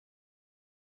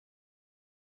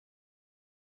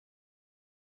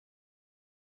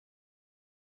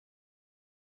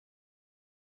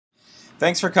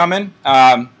Thanks for coming.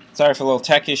 Sorry for little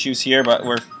tech issues here, but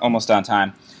we're almost on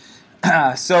time.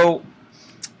 So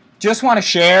just want to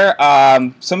share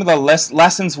some of the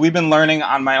lessons we've been learning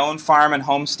on my own farm and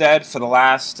homestead for the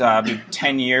last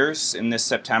 10 years. In this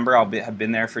September, have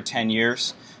been there for 10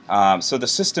 years. So the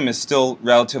system is still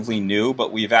relatively new,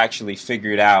 but we've actually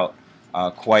figured out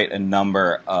quite a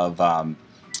number of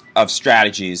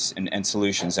strategies and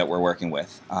solutions that we're working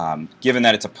with. Given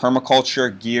that it's a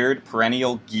permaculture geared,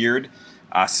 perennial geared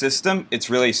system, it's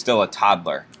really still a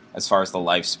toddler as far as the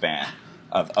lifespan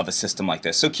of a system like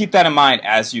this. So keep that in mind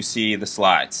as you see the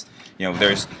slides. You know,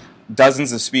 there's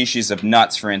dozens of species of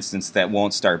nuts, for instance, that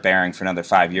won't start bearing for another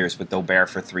 5 years, but they'll bear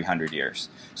for 300 years.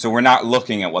 So we're not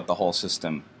looking at what the whole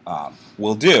system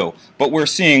will do, but we're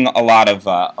seeing a lot of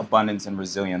abundance and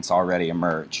resilience already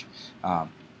emerge.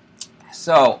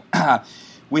 So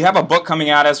we have a book coming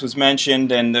out, as was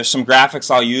mentioned, and there's some graphics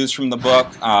I'll use from the book.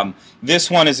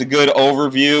 This one is a good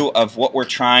overview of what we're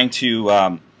trying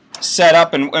to set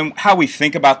up and how we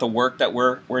think about the work that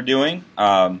we're doing.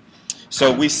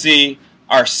 So we see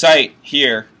our site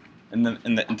here in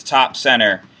the top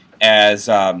center as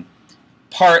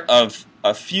part of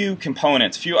a few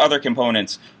other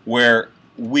components where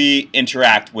we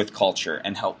interact with culture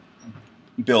and help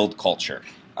build culture.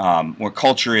 Where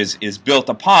culture is built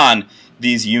upon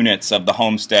these units of the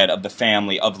homestead, of the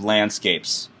family, of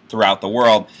landscapes throughout the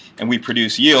world, and we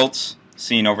produce yields,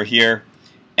 seen over here,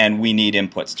 and we need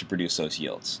inputs to produce those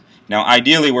yields. Now,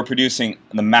 ideally, we're producing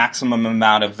the maximum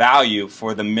amount of value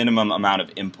for the minimum amount of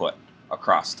input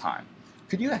across time.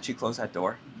 Could you actually close that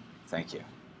door? Thank you.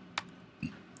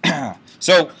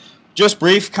 So, just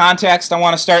brief context. I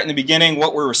want to start in the beginning,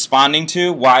 what we're responding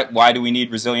to. Why do we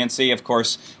need resiliency? Of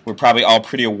course, we're probably all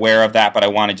pretty aware of that, but I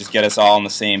want to just get us all on the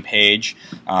same page.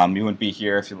 You wouldn't be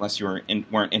here unless you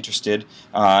weren't interested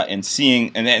in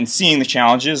seeing the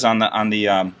challenges on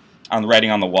the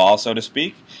writing on the wall, so to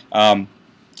speak.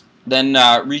 Then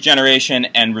regeneration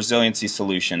and resiliency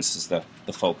solutions is the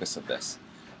focus of this.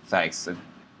 Thanks. It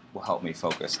will help me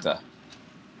focus to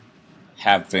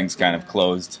have things kind of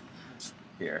closed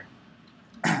here.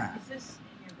 Is this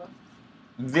in your book?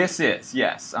 This is,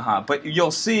 yes. But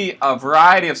you'll see a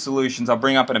variety of solutions I'll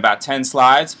bring up in about 10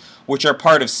 slides, which are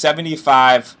part of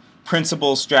 75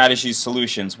 principles, strategies,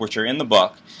 solutions, which are in the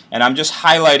book. And I'm just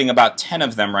highlighting about 10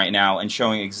 of them right now and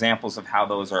showing examples of how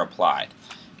those are applied.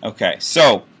 Okay,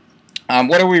 so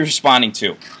what are we responding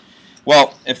to?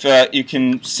 Well, if you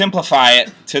can simplify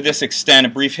it to this extent, a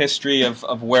brief history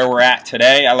of where we're at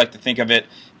today. I like to think of it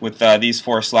with these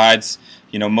 4 slides.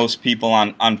 You know, most people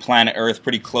on planet Earth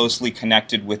pretty closely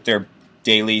connected with their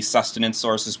daily sustenance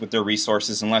sources, with their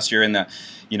resources. Unless you're in the,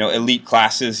 elite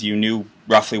classes, you knew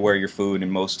roughly where your food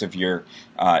and most of your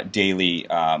daily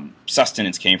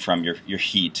sustenance came from, your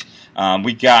heat.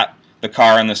 We got the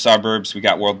car in the suburbs. We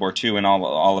got World War II and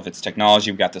all of its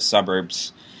technology. We got the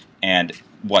suburbs, and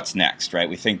what's next, right?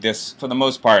 We think this, for the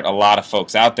most part, a lot of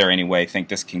folks out there anyway, think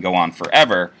this can go on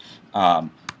forever.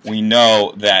 We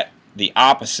know that the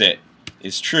opposite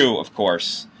is true, of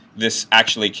course. This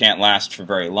actually can't last for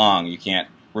very long. You can't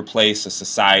replace a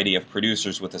society of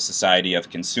producers with a society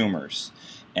of consumers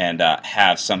and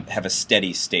have a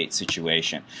steady state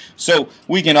situation. So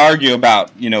we can argue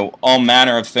about all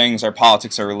manner of things. Our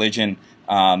politics, our religion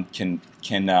can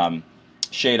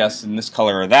shade us in this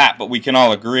color or that, but we can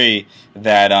all agree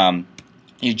that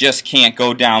you just can't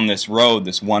go down this road,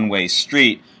 this one-way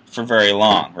street, for very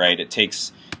long, right?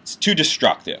 It's too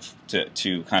destructive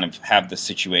to kind of have the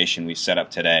situation we've set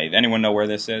up today. Anyone know where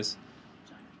this is?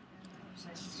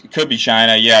 It could be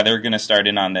China. Yeah, they're going to start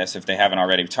in on this if they haven't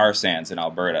already. Tar sands in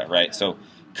Alberta, right? So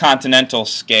continental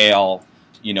scale,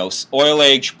 oil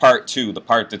age part 2, the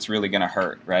part that's really going to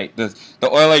hurt, right? The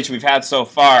oil age we've had so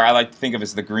far, I like to think of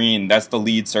as the green. That's the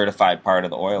LEED certified part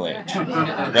of the oil age,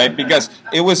 right? Because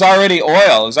it was already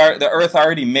oil. The earth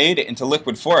already made it into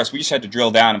liquid for us. We just had to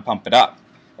drill down and pump it up.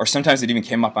 Or sometimes it even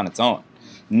came up on its own.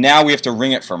 Now we have to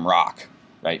wring it from rock,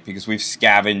 right? Because we've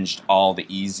scavenged all the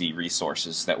easy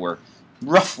resources that were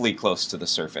roughly close to the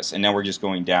surface, and now we're just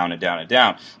going down and down and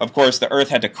down. Of course, the Earth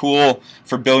had to cool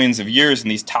for billions of years, and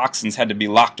these toxins had to be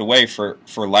locked away for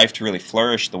life to really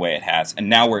flourish the way it has, and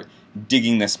now we're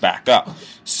digging this back up.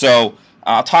 So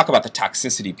I'll talk about the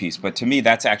toxicity piece, but to me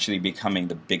that's actually becoming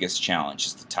the biggest challenge,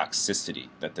 is the toxicity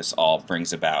that this all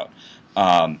brings about.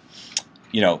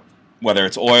 Whether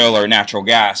it's oil or natural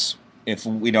gas, if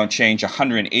we don't change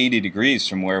 180 degrees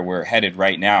from where we're headed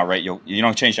right now, right? You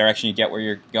don't change direction, you get where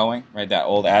you're going, right? That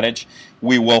old adage.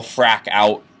 We will frack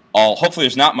out all. Hopefully,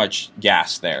 there's not much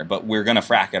gas there, but we're going to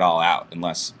frack it all out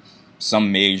unless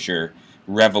some major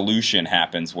revolution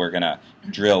happens, we're going to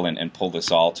drill and pull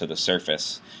this all to the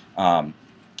surface.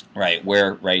 Right,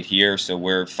 we're right here, so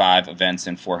we're 5 events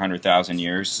in 400,000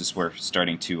 years. This is we're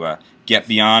starting to get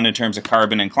beyond in terms of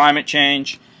carbon and climate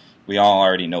change. We all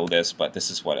already know this, but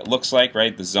this is what it looks like,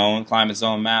 right? The zone, climate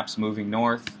zone maps moving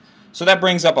north. So that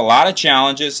brings up a lot of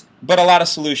challenges, but a lot of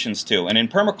solutions too. And in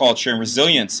permaculture and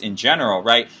resilience in general,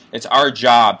 right, it's our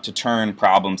job to turn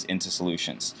problems into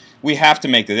solutions. We have to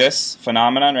make this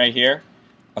phenomenon right here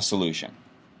a solution.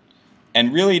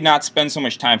 And really not spend so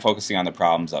much time focusing on the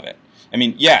problems of it. I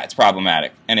mean, yeah, it's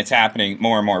problematic, and it's happening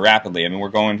more and more rapidly. I mean, we're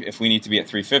going, if we need to be at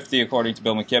 350 according to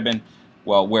Bill McKibben,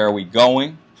 well, where are we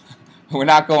going? We're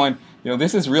not going, you know,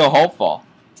 this is real hopeful.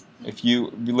 If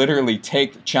you literally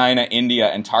take China, India,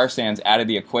 and tar sands out of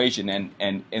the equation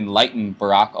and enlighten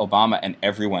Barack Obama and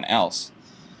everyone else,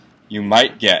 you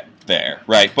might get there,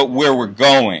 right? But where we're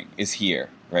going is here,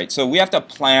 right? So we have to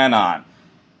plan on,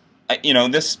 you know,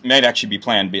 this might actually be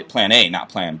plan A, not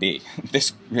plan B.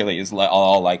 This really is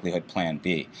all likelihood plan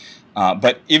B.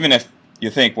 But even if you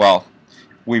think, well,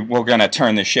 we're going to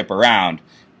turn this ship around,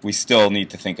 we still need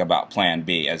to think about plan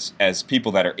B as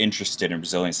people that are interested in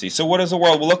resiliency. So what does the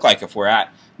world look like if we're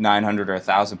at 900 or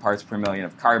 1,000 parts per million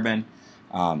of carbon?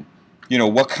 You know,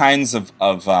 what kinds of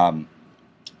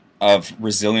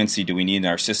resiliency do we need in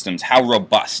our systems? How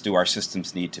robust do our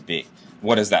systems need to be?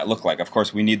 What does that look like? Of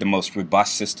course, we need the most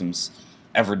robust systems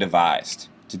ever devised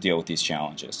to deal with these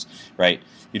challenges, right?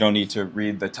 You don't need to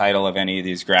read the title of any of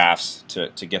these graphs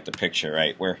to get the picture,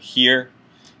 right? We're here.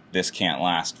 This can't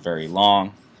last very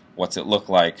long. What's it look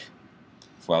like?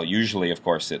 Well, usually, of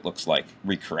course, it looks like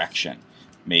recorrection.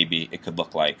 Maybe it could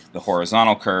look like the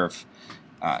horizontal curve.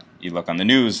 You look on the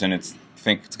news and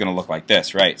think it's going to look like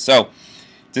this, right? So,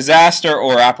 disaster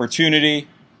or opportunity.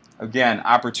 Again,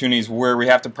 opportunities where we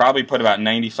have to probably put about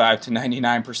 95 to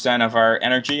 99% of our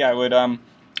energy. I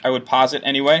would posit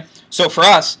anyway. So for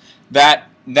us, that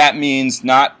means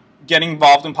not getting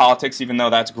involved in politics, even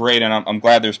though that's great, and I'm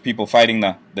glad there's people fighting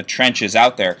the trenches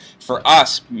out there. For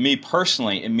us, me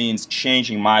personally, it means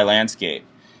changing my landscape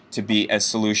to be as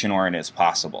solution-oriented as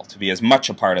possible, to be as much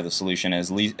a part of the solution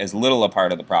as little a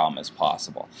part of the problem as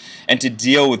possible, and to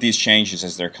deal with these changes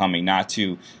as they're coming, not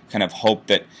to kind of hope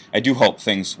that, I do hope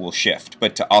things will shift,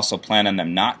 but to also plan on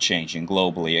them not changing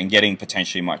globally and getting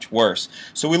potentially much worse.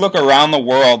 So we look around the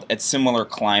world at similar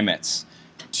climates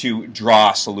to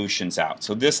draw solutions out.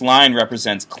 So this line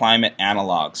represents climate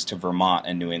analogs to Vermont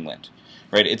and New England,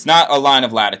 right? It's not a line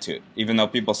of latitude, even though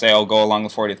people say, oh, go along the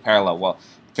 40th parallel. Well,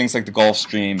 things like the Gulf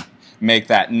Stream make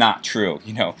that not true.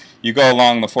 You know, you go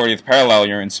along the 40th parallel,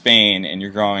 you're in Spain and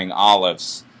you're growing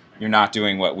olives. You're not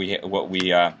doing what we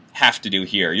have to do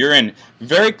here. You're in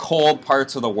very cold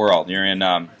parts of the world. You're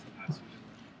in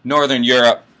Northern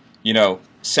Europe, you know,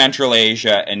 Central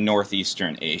Asia and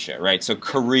Northeastern Asia, right? So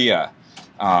Korea,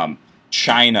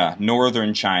 China,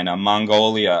 Northern China,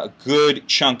 Mongolia, a good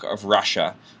chunk of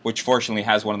Russia, which fortunately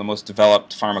has one of the most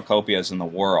developed pharmacopoeias in the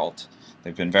world.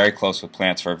 They've been very close with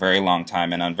plants for a very long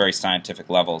time and on very scientific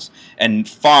levels. And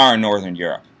far Northern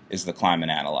Europe is the climate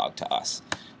analog to us.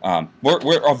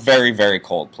 We're a very, very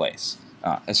cold place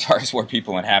as far as where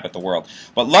people inhabit the world.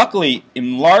 But luckily,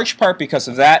 in large part because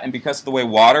of that and because of the way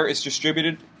water is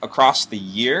distributed across the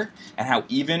year and how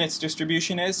even its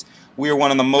distribution is, we are one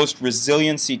of the most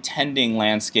resiliency-tending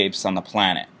landscapes on the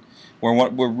planet. We're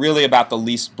really about the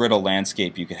least brittle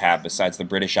landscape you could have besides the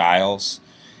British Isles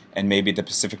and maybe the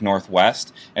Pacific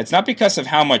Northwest. And it's not because of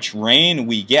how much rain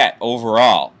we get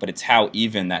overall, but it's how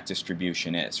even that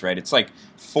distribution is, right? It's like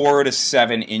 4 to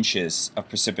 7 inches of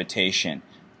precipitation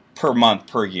per month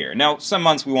per year. Now, some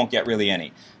months we won't get really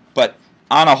any, but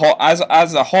on a whole, as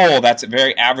a whole, that's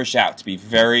very averaged out to be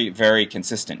very, very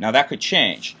consistent. Now, that could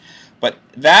change, but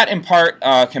that in part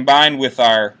combined with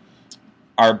our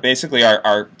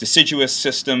deciduous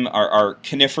system, our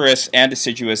coniferous and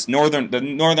deciduous the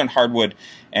northern hardwood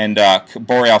and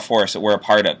boreal forests that we're a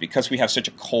part of, because we have such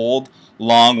a cold,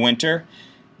 long winter,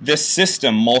 this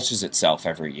system mulches itself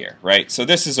every year, right? So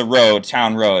this is a road,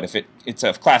 town road. If it's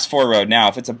a class 4 road now,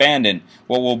 if it's abandoned,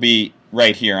 what will be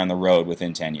right here on the road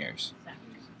within 10 years?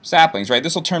 Saplings, right?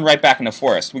 This will turn right back into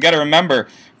forest. We got to remember,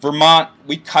 Vermont,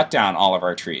 we cut down all of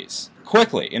our trees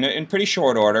quickly, in pretty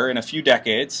short order, in a few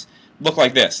decades. Look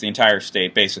like this, the entire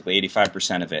state, basically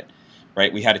 85% of it,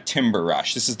 right? We had a timber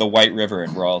rush. This is the White River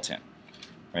in Royalton,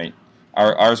 right?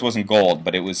 Ours wasn't gold,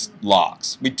 but it was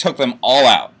logs. We took them all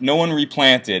out. No one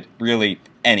replanted, really,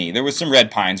 any. There was some red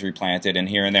pines replanted, and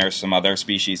here and there some other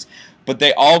species, but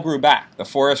they all grew back. The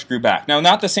forest grew back. Now,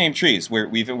 not the same trees.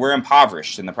 We're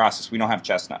impoverished in the process. We don't have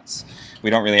chestnuts. We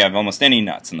don't really have almost any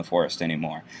nuts in the forest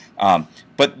anymore.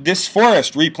 But this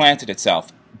forest replanted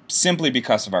itself simply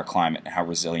because of our climate and how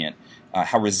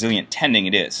resilient tending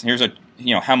it is. Here's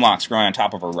hemlocks growing on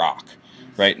top of a rock,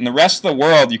 right? In the rest of the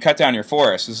world, you cut down your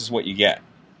forest, this is what you get,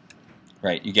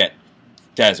 right? You get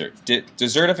desert.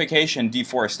 Desertification,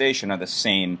 deforestation are the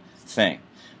same thing.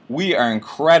 We are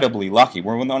incredibly lucky.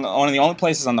 We're one of the only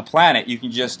places on the planet you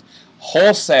can just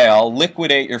wholesale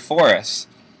liquidate your forests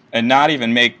and not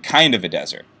even make kind of a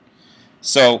desert.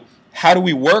 So how do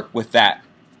we work with that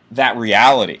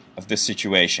reality of this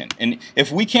situation? And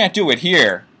if we can't do it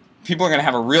here, people are going to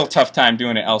have a real tough time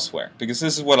doing it elsewhere, because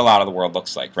this is what a lot of the world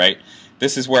looks like, right?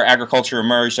 This is where agriculture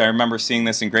emerged. I remember seeing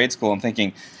this in grade school and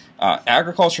thinking,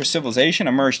 agriculture civilization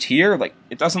emerged here? Like,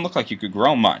 it doesn't look like you could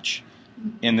grow much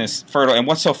in this fertile. And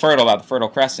what's so fertile about the Fertile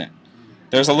Crescent?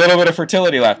 There's a little bit of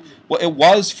fertility left. Well, it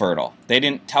was fertile. They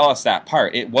didn't tell us that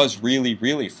part. It was really,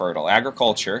 really fertile.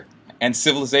 Agriculture and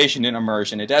civilization didn't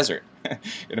emerge in a desert.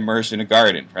 It emerged in a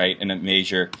garden, right? In a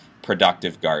major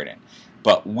productive garden.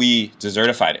 But we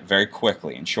desertified it very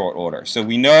quickly in short order. So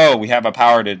we know we have a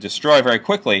power to destroy very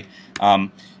quickly.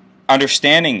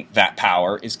 Understanding that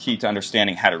power is key to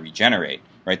understanding how to regenerate,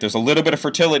 right? There's a little bit of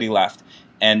fertility left,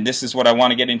 and this is what I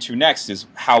want to get into next, is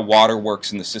how water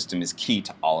works in the system is key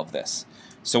to all of this.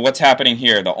 So what's happening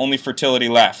here? The only fertility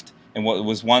left in what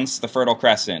was once the Fertile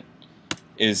Crescent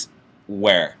is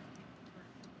where?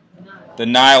 The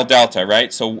Nile Delta,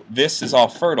 right? So this is all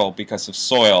fertile because of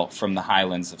soil from the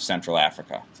highlands of Central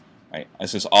Africa, right?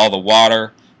 This is all the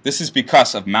water. This is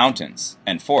because of mountains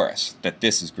and forests that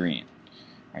this is green.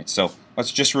 Right, so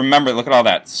let's just remember, look at all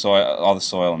that soil, all the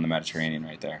soil in the Mediterranean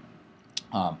right there.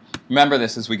 Remember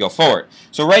this as we go forward.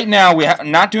 So right now we're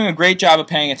not doing a great job of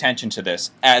paying attention to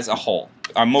this as a whole.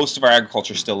 Most of our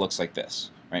agriculture still looks like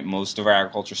this. Right? Most of our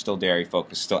agriculture is still dairy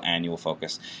focused, still annual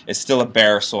focused. It's still a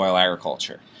bare soil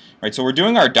agriculture. Right? So we're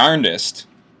doing our darndest,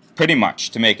 pretty much,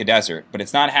 to make a desert, but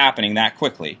it's not happening that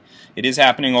quickly. It is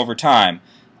happening over time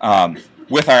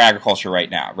with our agriculture right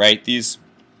now. Right? These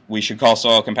we should call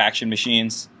soil compaction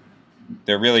machines.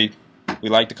 They're really, we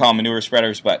like to call them manure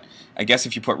spreaders, but I guess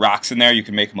if you put rocks in there, you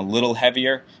can make them a little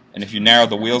heavier. And if you narrow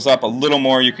the wheels up a little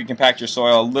more, you can compact your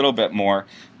soil a little bit more.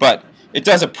 But it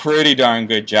does a pretty darn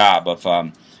good job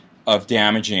of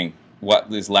damaging what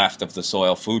is left of the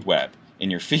soil food web in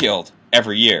your field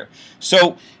every year.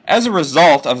 So as a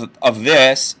result of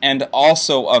this, and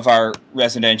also of our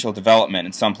residential development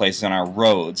in some places on our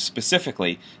roads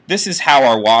specifically, this is how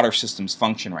our water systems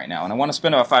function right now. And I want to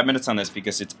spend about 5 minutes on this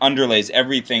because it underlays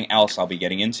everything else I'll be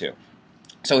getting into.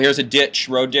 So here's a ditch,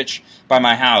 road ditch by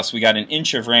my house. We got an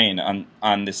inch of rain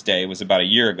on this day. It was about a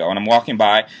year ago. And I'm walking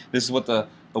by. This is what the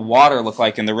water looked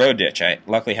like in the road ditch. I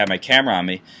luckily had my camera on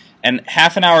me. And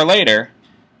half an hour later,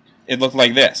 it looked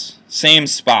like this. Same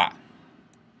spot.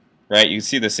 Right? You can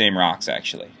see the same rocks,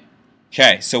 actually.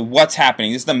 Okay, so what's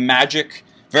happening? This is the magic,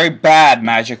 very bad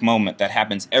magic moment that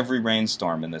happens every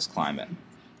rainstorm in this climate.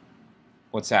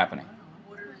 What's happening?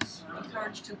 Water is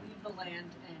encouraged to leave the land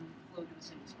and flow to the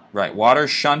same spot. Right, water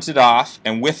is shunted off,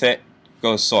 and with it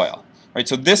goes soil. Right,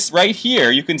 so this right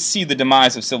here, you can see the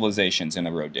demise of civilizations in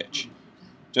a road ditch,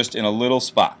 just in a little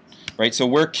spot. Right, so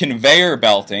we're conveyor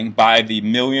belting by the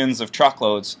millions of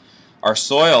truckloads our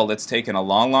soil that's taken a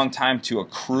long, long time to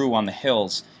accrue on the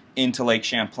hills into Lake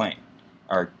Champlain,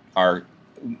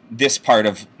 this part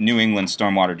of New England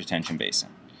stormwater detention basin.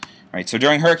 Right, so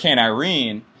during Hurricane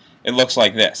Irene, it looks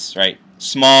like this, right?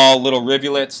 Small little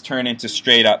rivulets turn into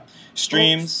straight up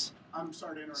streams. I'm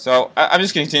sorry to interrupt. So I'm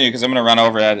just going to continue because I'm going to run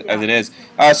over it as it is.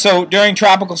 So during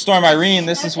Tropical Storm Irene,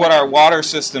 this is what our water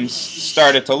systems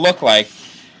started to look like.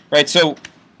 Right, so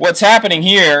what's happening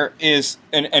here is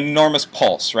an enormous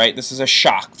pulse, right? This is a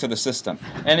shock to the system.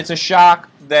 And it's a shock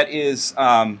that is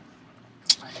that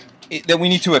we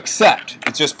need to accept.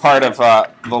 It's just part of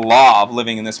the law of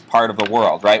living in this part of the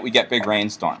world, right? We get big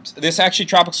rainstorms. This actually,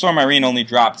 Tropical Storm Irene only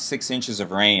dropped 6 inches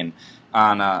of rain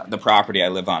on the property I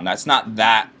live on. That's not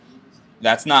that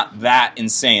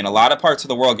insane. A lot of parts of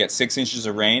the world get 6 inches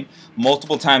of rain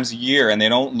multiple times a year, and they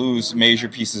don't lose major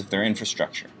pieces of their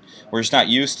infrastructure. We're just not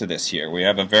used to this here. We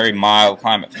have a very mild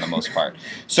climate for the most part.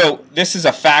 So this is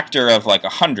a factor of like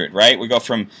 100, right? We go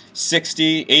from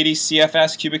 60, 80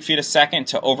 CFS, cubic feet a second,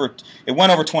 to over, it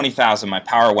went over 20,000. My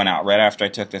power went out right after I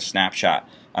took this snapshot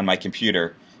on my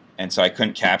computer, and so I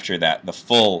couldn't capture that, the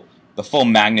full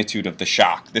magnitude of the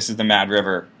shock. This is the Mad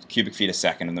River cubic feet a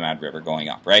second in the Mad River going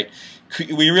up, right?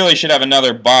 We really should have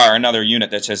another bar, another unit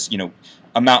that says,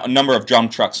 number of drum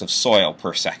trucks of soil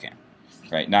per second,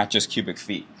 right? Not just cubic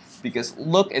feet. Because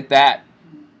look at that,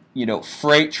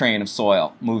 freight train of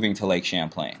soil moving to Lake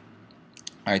Champlain.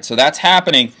 All right, so that's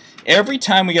happening every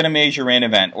time we get a major rain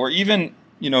event, or even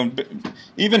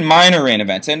minor rain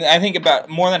events. And I think about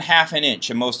more than half an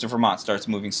inch in most of Vermont starts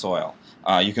moving soil.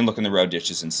 You can look in the road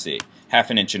ditches and see half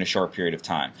an inch in a short period of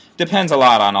time. Depends a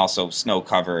lot on also snow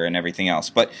cover and everything else.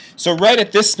 But so right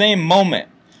at this same moment,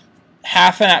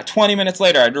 20 minutes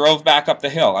later, I drove back up the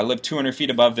hill. I live 200 feet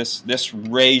above this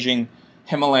raging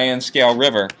Himalayan scale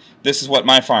river. This is what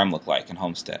my farm looked like in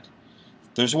Homestead.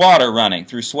 There's water running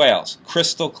through swales,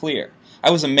 crystal clear.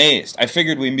 I was amazed. I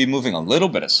figured we'd be moving a little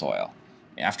bit of soil.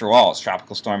 After all, it's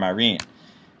Tropical Storm Irene.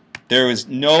 There was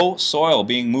no soil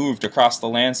being moved across the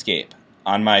landscape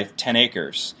on my 10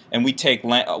 acres, and we take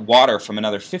water from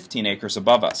another 15 acres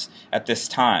above us at this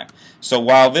time. So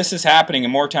while this is happening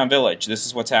in Moortown Village, this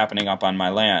is what's happening up on my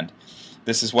land.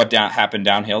 This is what happened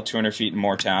downhill, 200 feet in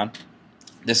Moortown.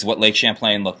 This is what Lake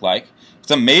Champlain looked like.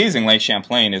 It's amazing Lake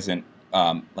Champlain isn't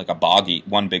like a boggy,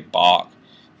 one big bog.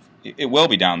 It will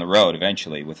be down the road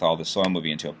eventually with all the soil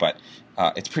moving into it, but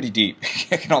it's pretty deep.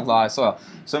 Getting a lot of soil.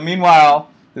 So meanwhile,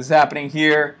 this is happening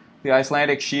here. The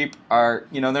Icelandic sheep are,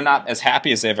 they're not as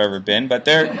happy as they've ever been, but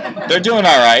they're doing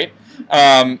all right.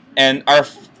 And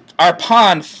our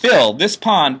pond filled. This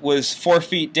pond was 4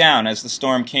 feet down as the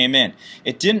storm came in.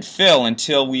 It didn't fill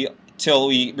until we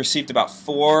received about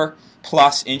 4+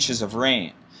 inches of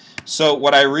rain. So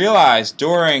what I realized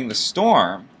during the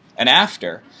storm and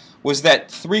after was that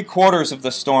 3/4 of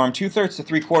the storm, 2/3 to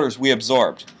 3/4, we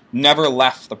absorbed, never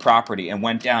left the property and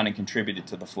went down and contributed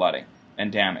to the flooding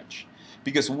and damage.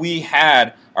 Because we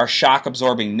had our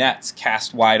shock-absorbing nets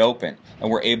cast wide open and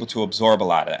were able to absorb a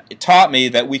lot of that. It taught me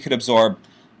that we could absorb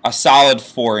a solid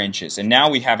 4 inches, and now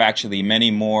we have actually many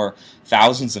more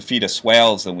thousands of feet of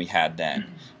swales than we had then,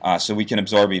 so we can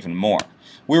absorb even more.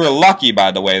 We were lucky, by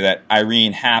the way, that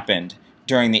Irene happened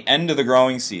during the end of the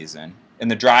growing season in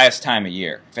the driest time of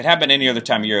year. If it happened any other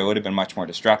time of year, it would have been much more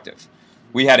destructive.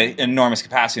 We had an enormous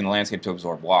capacity in the landscape to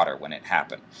absorb water when it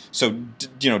happened. So,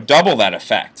 double that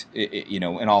effect,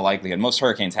 in all likelihood. Most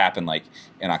hurricanes happen like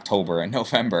in October and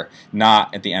November,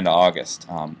 not at the end of August,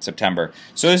 September.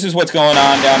 So this is what's going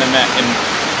on down in the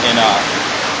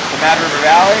Mad River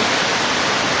Valley.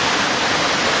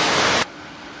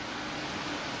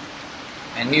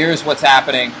 And here's what's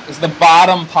happening. This is the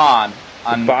bottom pond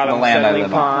on the land I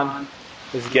live on.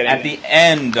 Is getting at the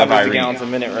end of Irene. Gallons a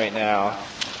minute right now.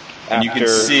 And you can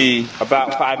see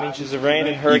about 5 inches of rain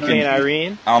in Hurricane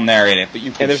Irene. I'll narrate it, but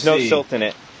you can and there's see no silt in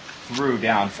it. Through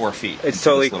down 4 feet. It's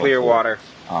totally clear water.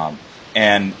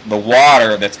 And the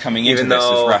water that's coming into this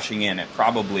is rushing in at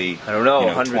probably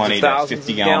 20 to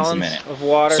 50 gallons a minute. Of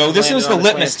water so this is the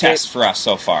litmus test for us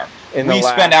so far. We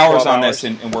spend hours on this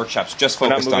in workshops just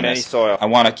focused on this. I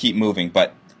want to keep moving,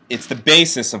 but it's the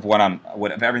basis of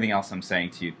of everything else I'm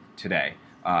saying to you today.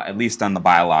 At least on the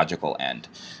biological end.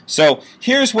 So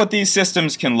here's what these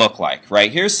systems can look like,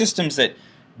 right? Here's systems that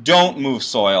don't move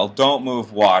soil, don't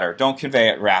move water, don't convey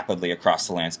it rapidly across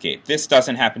the landscape. This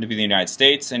doesn't happen to be the United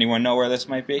States. Anyone know where this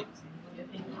might be?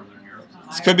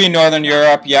 This could be Northern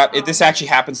Europe. Yep. This actually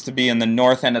happens to be in the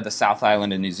north end of the South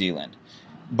Island in New Zealand.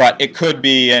 But it could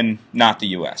be in not the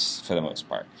U.S. for the most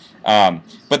part.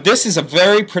 But this is a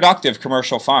very productive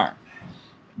commercial farm.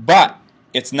 But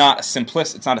it's not a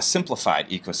simplified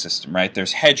ecosystem, right?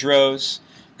 There's hedgerows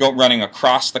running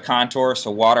across the contour, so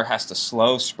water has to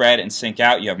slow, spread, and sink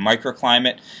out. You have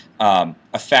microclimate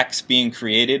effects being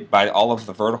created by all of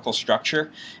the vertical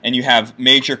structure, and you have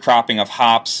major cropping of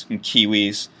hops and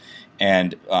kiwis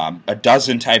and a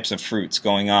dozen types of fruits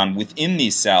going on within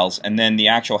these cells, and then the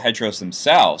actual hedgerows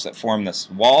themselves that form the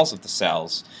walls of the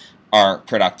cells are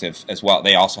productive as well.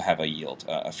 They also have a yield,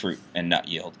 a fruit and nut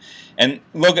yield. And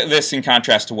look at this in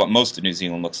contrast to what most of New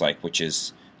Zealand looks like, which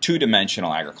is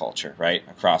two-dimensional agriculture, right,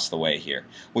 across the way here,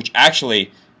 which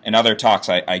actually, in other talks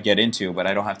I get into, but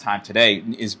I don't have time today,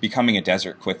 is becoming a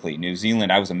desert quickly. New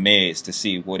Zealand, I was amazed to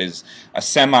see what is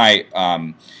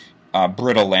a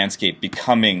brittle landscape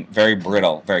becoming very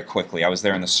brittle very quickly. I was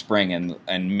there in the spring,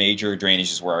 and major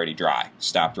drainages were already dry,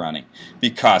 stopped running,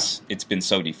 because it's been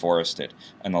so deforested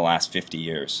in the last 50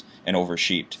 years and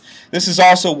oversheeped. This is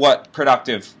also what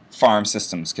productive farm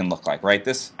systems can look like, right?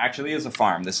 This actually is a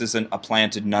farm. This isn't a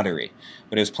planted nuttery,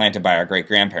 but it was planted by our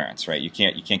great-grandparents, right? You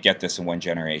can't get this in one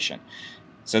generation.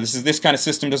 So this kind of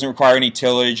system doesn't require any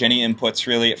tillage, any inputs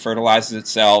really. It fertilizes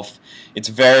itself. It's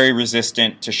very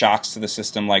resistant to shocks to the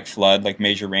system like flood, like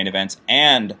major rain events,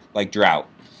 and like drought.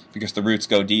 because the roots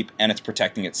go deep and it's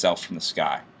protecting itself from the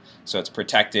sky. So it's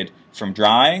protected from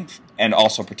drying and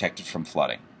also protected from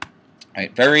flooding.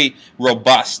 Right? Very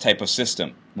robust type of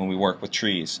system when we work with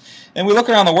trees. And we look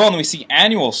around the world and we see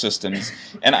annual systems,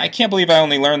 and I can't believe I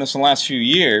only learned this in the last few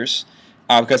years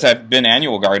because I've been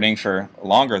annual gardening for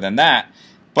longer than that,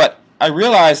 but I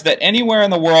realized that anywhere in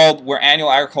the world where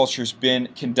annual agriculture has been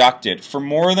conducted for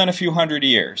more than a few hundred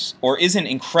years, or isn't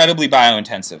incredibly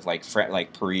biointensive,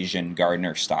 like Parisian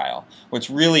gardener style, where it's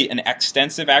really an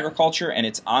extensive agriculture and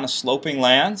it's on a sloping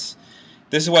lands,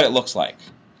 this is what it looks like.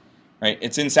 Right?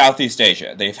 It's in Southeast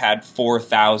Asia. They've had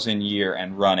 4,000 year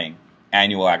and running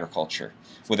annual agriculture,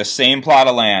 where the same plot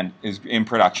of land is in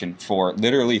production for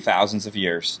literally thousands of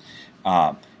years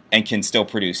and can still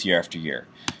produce year after year.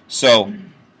 So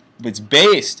it's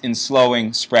based in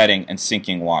slowing, spreading, and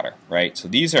sinking water. Right? So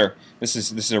this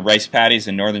is rice paddies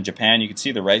in northern Japan. You can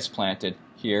see the rice planted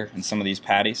here in some of these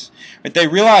paddies. But they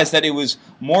realized that it was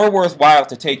more worthwhile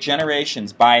to take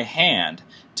generations by hand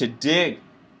to dig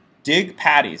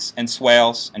paddies and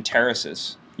swales and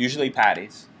terraces, usually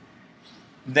paddies,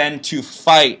 than to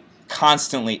fight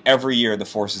constantly every year the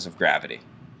forces of gravity.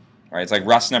 Right? It's like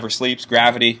rust never sleeps,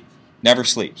 gravity never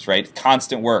sleeps, right?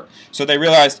 Constant work. So they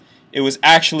realized it was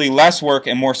actually less work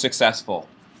and more successful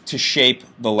to shape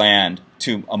the land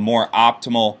to a more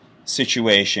optimal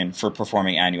situation for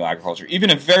performing annual agriculture, even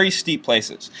in very steep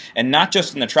places, and not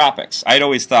just in the tropics. I'd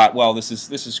always thought, well, this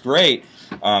is great,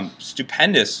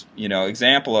 stupendous,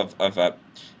 example of a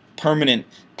permanent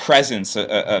presence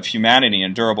of humanity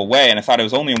in a durable way, and I thought it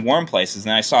was only in warm places.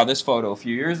 And I saw this photo a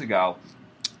few years ago,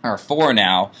 or 4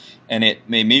 now, and it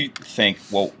made me think,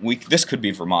 well, this could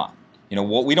be Vermont.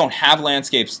 We don't have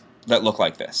landscapes that look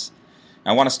like this.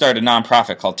 I want to start a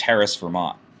nonprofit called Terrace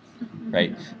Vermont.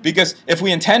 Right? Because if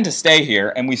we intend to stay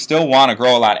here and we still want to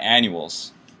grow a lot of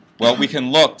annuals, well, we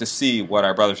can look to see what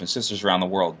our brothers and sisters around the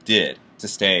world did to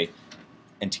stay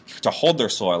and to hold their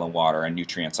soil and water and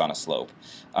nutrients on a slope.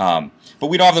 But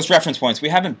we don't have those reference points. We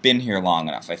haven't been here long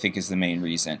enough, I think, is the main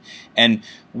reason. And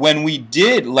when we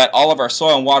did let all of our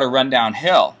soil and water run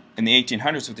downhill in the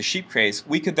 1800s with the sheep craze,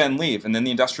 we could then leave. And then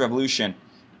the Industrial Revolution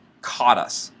caught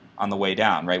us on the way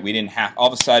down. Right? All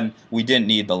of a sudden, we didn't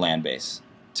need the land base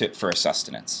for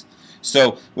sustenance.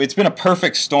 So it's been a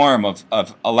perfect storm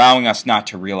of allowing us not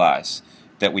to realize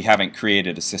that we haven't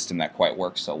created a system that quite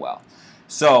works so well.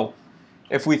 So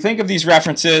if we think of these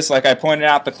references, like I pointed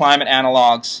out, the climate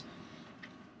analogs,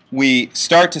 we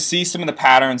start to see some of the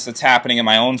patterns that's happening in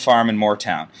my own farm in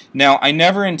Moortown. Now, I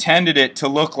never intended it to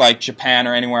look like Japan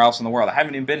or anywhere else in the world. I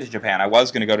haven't even been to Japan. I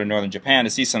was going to go to northern Japan to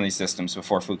see some of these systems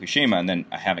before Fukushima, and then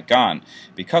I haven't gone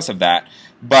because of that.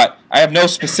 But I have no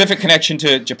specific connection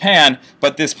to Japan,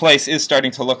 but this place is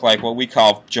starting to look like what we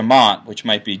call Jamont, which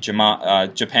might be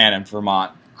Japan and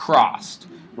Vermont crossed,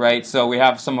 right? So we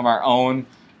have some of our own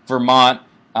Vermont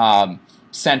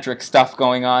centric stuff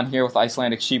going on here with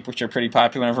Icelandic sheep, which are pretty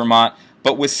popular in Vermont,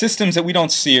 but with systems that we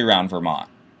don't see around Vermont,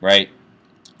 right?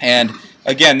 And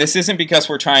again, this isn't because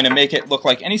we're trying to make it look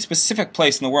like any specific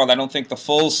place in the world. I don't think the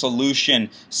full solution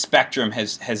spectrum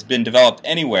has been developed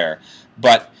anywhere,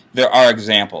 but there are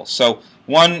examples. So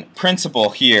one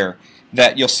principle here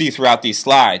that you'll see throughout these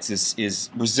slides is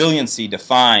resiliency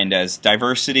defined as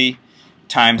diversity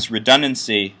times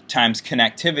redundancy times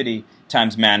connectivity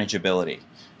times manageability.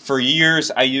 For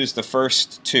years, I used the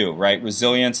first two, right?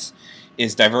 Resilience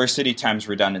is diversity times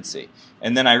redundancy.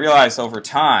 And then I realized over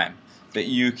time that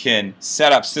you can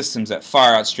set up systems that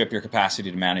far outstrip your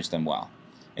capacity to manage them well.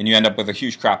 And you end up with a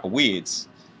huge crop of weeds,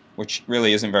 which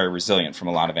really isn't very resilient from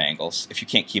a lot of angles if you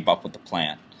can't keep up with the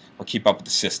plant or keep up with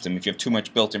the system. If you have too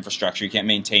much built infrastructure, you can't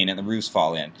maintain it, and the roofs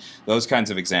fall in. Those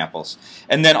kinds of examples.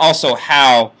 And then also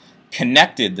how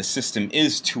connected the system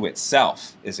is to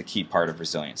itself is a key part of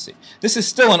resiliency. This is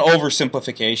still an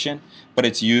oversimplification, but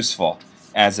it's useful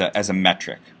as a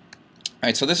metric. All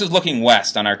right, so this is looking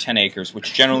west on our 10 acres,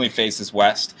 which generally faces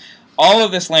west. All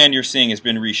of this land you're seeing has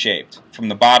been reshaped, from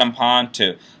the bottom pond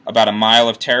to about a mile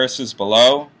of terraces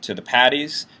below, to the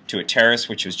paddies, to a terrace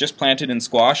which was just planted in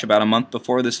squash about a month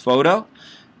before this photo.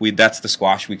 That's the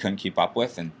squash we couldn't keep up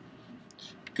with, and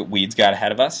weeds got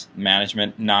ahead of us.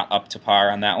 Management not up to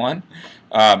par on that one.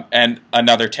 And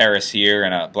another terrace here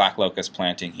and a black locust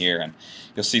planting here, and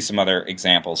you'll see some other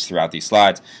examples throughout these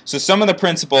slides. So some of the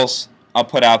principles I'll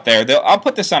put out there. I'll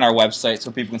put this on our website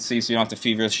so people can see, so you don't have to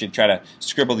feverishly try to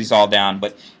scribble these all down.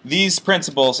 But these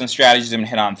principles and strategies have been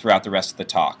hit on throughout the rest of the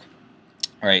talk.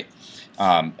 All right,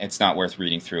 it's not worth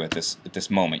reading through at this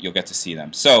moment. You'll get to see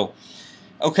them. So,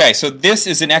 okay, so this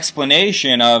is an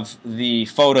explanation of the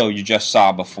photo you just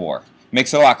saw before.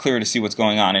 Makes it a lot clearer to see what's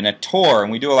going on. In a tour,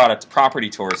 and we do a lot of property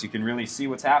tours, you can really see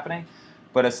what's happening,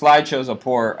 but a slide shows a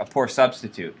poor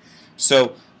substitute.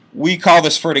 So we call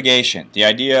this fertigation, the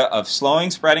idea of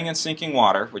slowing, spreading, and sinking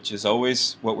water, which is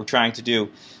always what we're trying to do,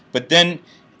 but then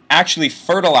actually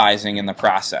fertilizing in the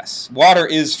process. Water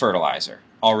is fertilizer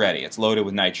already. It's loaded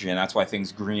with nitrogen. That's why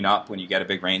things green up when you get a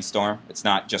big rainstorm. It's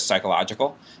not just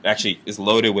psychological. It actually is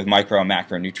loaded with micro and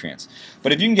macronutrients.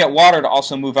 But if you can get water to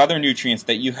also move other nutrients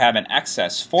that you have in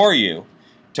excess for you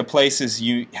to places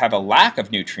you have a lack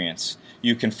of nutrients,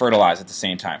 you can fertilize at the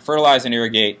same time. Fertilize and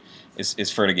irrigate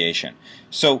is fertigation.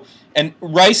 So, and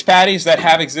rice paddies that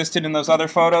have existed in those other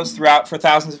photos throughout for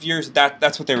thousands of years,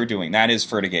 that's what they were doing. That is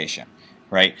fertigation,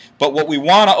 right? But what we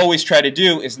want to always try to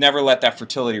do is never let that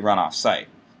fertility run off site.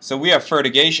 So we have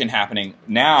fertigation happening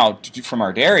now from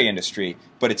our dairy industry,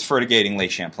 but it's fertigating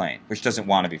Lake Champlain, which doesn't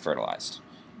want to be fertilized.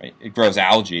 Right? It grows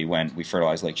algae when we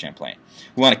fertilize Lake Champlain.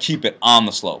 We want to keep it on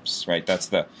the slopes, right? That's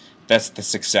the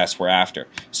success we're after.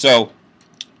 So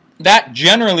that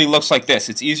generally looks like this.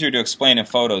 It's easier to explain in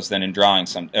photos than in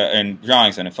drawings, than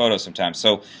in photos sometimes.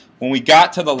 So when we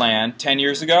got to the land 10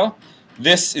 years ago,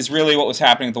 this is really what was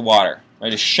happening with the water,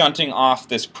 right? It's shunting off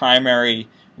this primary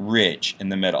ridge in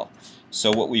the middle. So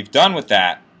what we've done with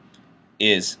that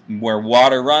is where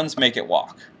water runs, make it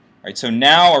walk. Right? So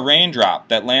now a raindrop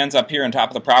that lands up here on top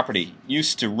of the property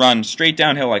used to run straight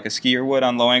downhill like a skier would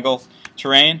on low-angle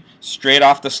terrain, straight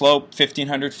off the slope,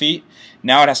 1,500 feet.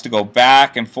 Now it has to go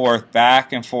back and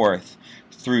forth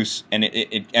through, and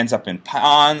it ends up in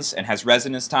ponds and has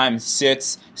residence time,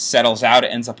 sits, settles out,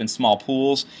 it ends up in small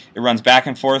pools. It runs back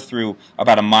and forth through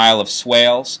about a mile of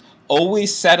swales,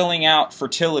 always settling out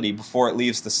fertility before it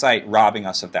leaves the site, robbing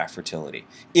us of that fertility.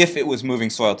 If it was moving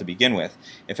soil to begin with.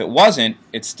 If it wasn't,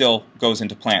 it still goes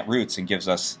into plant roots and gives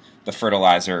us the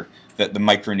fertilizer, the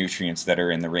micronutrients that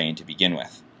are in the rain to begin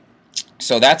with.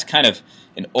 So that's kind of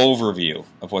an overview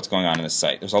of what's going on in this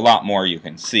site. There's a lot more you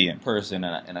can see in person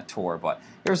in a tour, but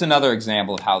here's another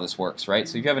example of how this works, right?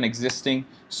 So if you have an existing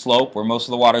slope where most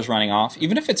of the water is running off,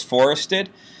 even if it's forested,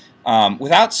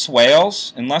 without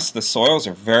swales, unless the soils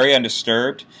are very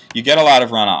undisturbed, you get a lot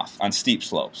of runoff on steep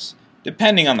slopes,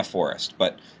 depending on the forest.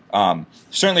 But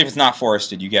certainly if it's not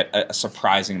forested, you get a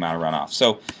surprising amount of runoff.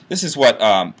 So this is what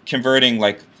converting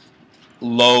like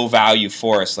low-value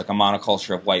forests, like a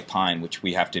monoculture of white pine, which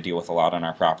we have to deal with a lot on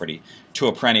our property, to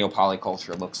a perennial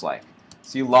polyculture looks like.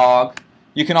 So you log.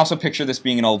 You can also picture this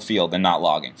being an old field and not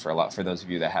logging for those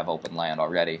of you that have open land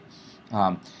already.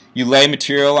 You lay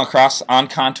material across on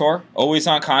contour, always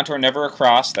on contour, never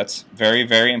across. That's very,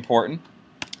 very important.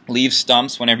 Leave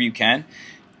stumps whenever you can.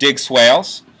 Dig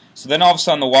swales. So then all of a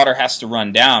sudden the water has to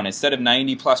run down. Instead of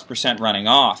 90+% running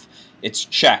off, it's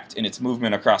checked in its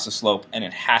movement across the slope, and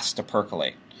it has to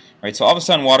percolate. Right? So all of a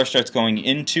sudden water starts going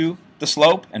into the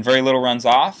slope, and very little runs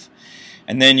off.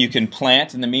 And then you can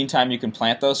plant. In the meantime, you can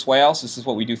plant those swales. This is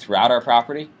what we do throughout our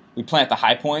property. We plant the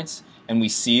high points, and we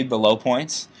seed the low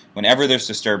points. Whenever there's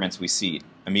disturbance, we seed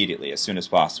immediately, as soon as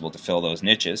possible, to fill those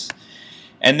niches.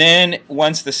 And then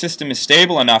once the system is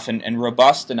stable enough and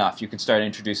robust enough, you can start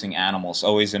introducing animals,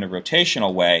 always in a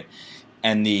rotational way.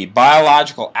 And the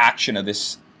biological action of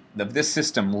this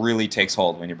system really takes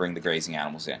hold when you bring the grazing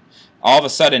animals in. All of a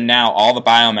sudden now, all the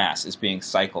biomass is being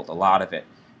cycled, a lot of it,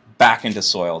 back into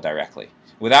soil directly.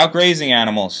 Without grazing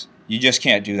animals, you just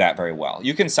can't do that very well.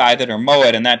 You can scythe it or mow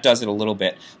it, and that does it a little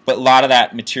bit, but a lot of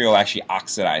that material actually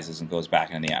oxidizes and goes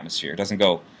back into the atmosphere. It doesn't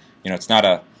go, it's not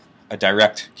a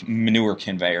direct manure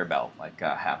conveyor belt like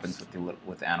happens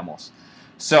with animals.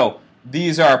 So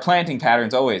these are planting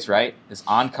patterns always, right? It's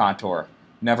on contour,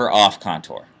 never off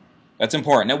contour. That's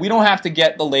important. Now, we don't have to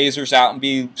get the lasers out and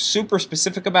be super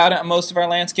specific about it on most of our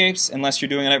landscapes unless you're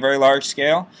doing it at a very large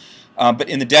scale, but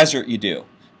in the desert you do.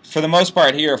 For the most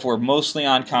part here, if we're mostly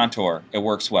on contour, it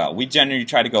works well. We generally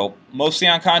try to go mostly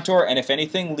on contour and, if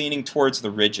anything, leaning towards the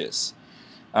ridges.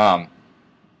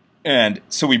 And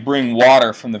so we bring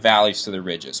water from the valleys to the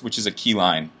ridges, which is a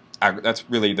keyline. That's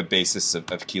really the basis of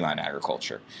keyline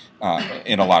agriculture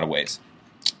in a lot of ways.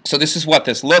 So this is what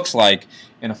this looks like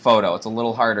in a photo. It's a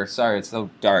little harder. Sorry, it's so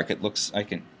dark. It's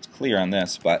clear on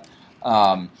this, but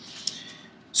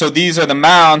so these are the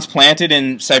mounds planted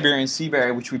in Siberian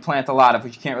seaberry, which we plant a lot of,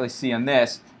 which you can't really see on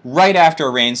this, right after a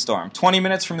rainstorm. 20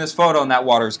 minutes from this photo and that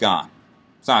water's gone.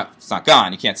 It's not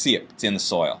gone. You can't see it. It's in the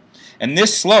soil. And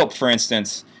this slope, for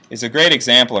instance, is a great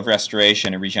example of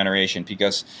restoration and regeneration,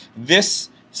 because this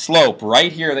slope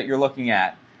right here that you're looking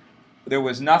at, there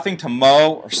was nothing to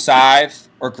mow or scythe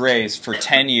or graze for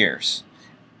 10 years.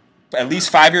 At least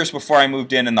 5 years before I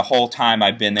moved in, and the whole time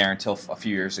I've been there until a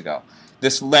few years ago.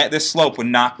 This slope would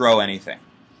not grow anything.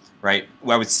 right?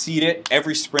 I would seed it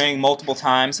every spring, multiple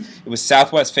times. It was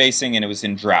southwest facing, and it was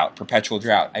in drought, perpetual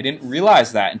drought. I didn't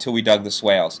realize that until we dug the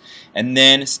swales. And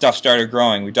then stuff started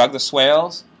growing. We dug the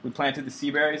swales, we planted the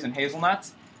sea berries and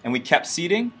hazelnuts, and we kept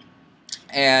seeding.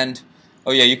 And,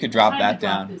 oh yeah, you could drop that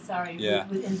down. This, sorry, yeah.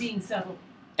 And being subtle.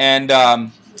 And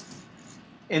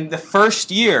in the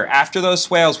first year after those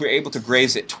swales, we were able to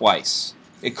graze it twice.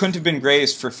 It couldn't have been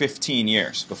grazed for 15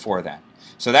 years before that.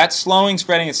 So that slowing,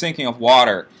 spreading, and sinking of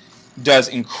water does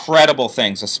incredible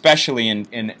things, especially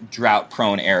in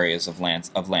drought-prone areas of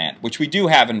land, which we do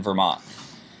have in Vermont.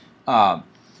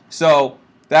 So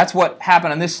that's what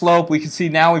happened on this slope. We can see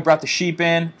now we brought the sheep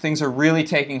in. Things are really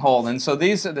taking hold. And so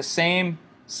these are the same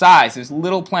size. There's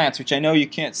little plants, which I know you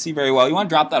can't see very well. You want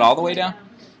to drop that all the way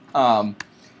down?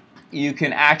 You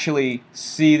can actually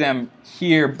see them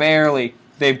here barely.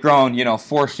 They've grown,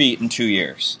 4 feet in 2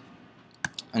 years.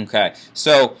 Okay,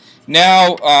 so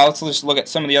now let's just look at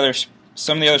some of the other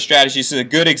strategies. This is a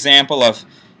good example of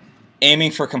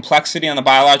aiming for complexity on the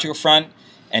biological front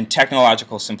and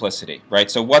technological simplicity,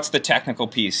 right? So what's the technical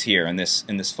piece here in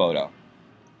this photo?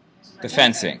 The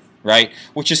fencing, right?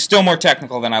 Which is still more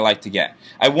technical than I like to get.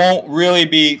 I won't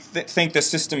really think the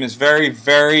system is very,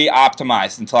 very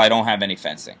optimized until I don't have any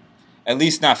fencing. At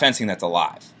least not fencing that's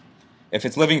alive. If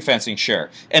it's living fencing, sure.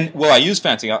 And will I use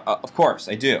fencing? Of course,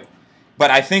 I do. But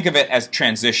I think of it as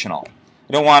transitional.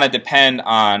 I don't want to depend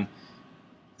on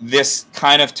this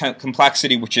kind of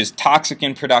complexity, which is toxic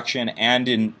in production and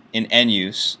in end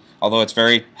use, although it's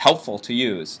very helpful to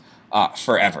use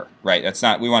forever, right? That's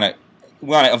not. We want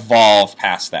to evolve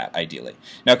past that, ideally.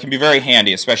 Now, it can be very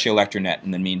handy, especially electronet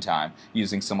in the meantime,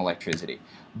 using some electricity.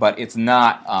 But it's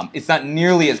not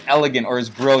nearly as elegant or as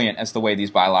brilliant as the way these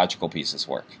biological pieces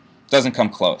work. It doesn't come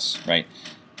close, right?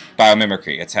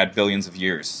 Biomimicry, it's had billions of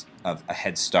years of a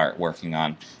head start working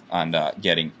on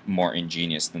getting more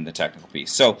ingenious than the technical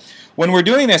piece. So when we're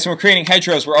doing this and we're creating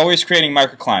hedgerows, we're always creating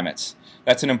microclimates.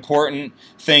 That's an important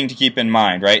thing to keep in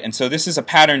mind, right? And so this is a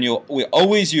pattern we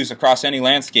always use across any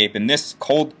landscape in this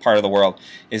cold part of the world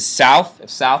is south. If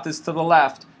south is to the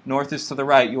left, north is to the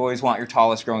right, you always want your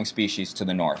tallest growing species to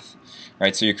the north,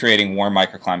 right? So you're creating warm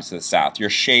microclimates to the south.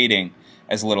 You're shading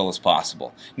as little as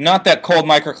possible. Not that cold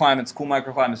microclimates, cool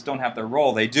microclimates don't have their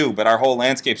role. They do, but our whole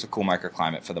landscape's a cool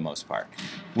microclimate for the most part.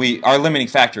 Our limiting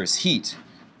factor is heat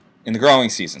in the growing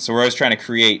season. So we're always trying to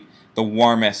create the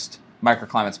warmest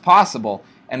microclimates possible.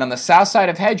 And on the south side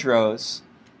of hedgerows,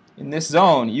 in this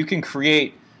zone, you can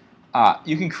create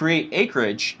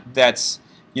acreage that's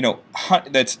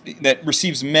that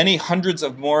receives many hundreds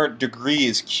of more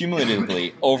degrees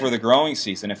cumulatively over the growing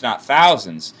season, if not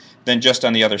thousands, than just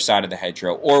on the other side of the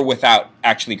hedgerow, or without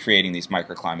actually creating these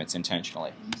microclimates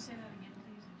intentionally. Can you say that again,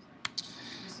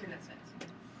 please? Just say that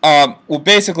sentence. Well,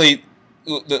 basically,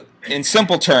 in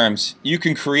simple terms, you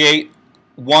can create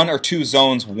 1 or 2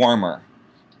 zones warmer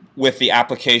with the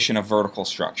application of vertical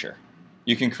structure.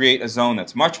 You can create a zone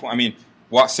that's much warmer. I mean,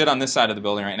 sit on this side of the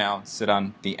building right now, sit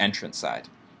on the entrance side.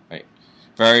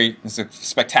 Right? It's a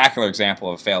spectacular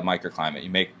example of a failed microclimate. You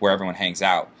make where everyone hangs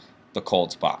out the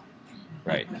cold spot.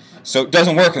 Right? So it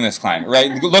doesn't work in this climate,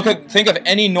 right? Think of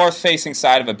any north-facing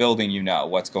side of a building,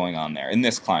 what's going on there in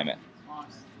this climate.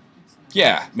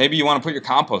 Yeah, maybe you want to put your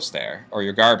compost there, or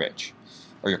your garbage,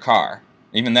 or your car.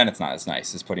 Even then, it's not as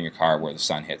nice as putting your car where the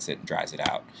sun hits it and dries it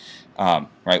out.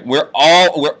 Right? We're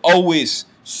always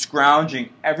scrounging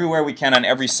everywhere we can on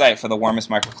every site for the warmest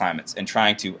microclimates and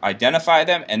trying to identify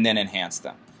them and then enhance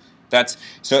them. That's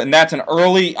an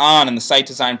early on in the site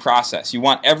design process. You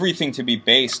want everything to be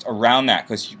based around that,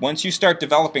 because once you start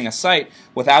developing a site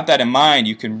without that in mind,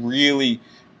 you can really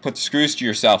put the screws to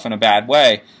yourself in a bad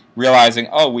way, realizing,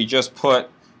 oh, we just put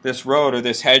this road or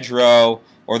this hedgerow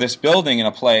or this building in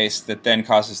a place that then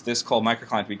causes this cold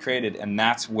microclimate to be created, and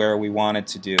that's where we wanted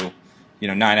to do,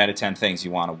 9 out of 10 things.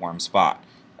 You want a warm spot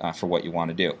for what you want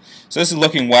to do. So this is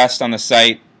looking west on the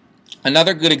site.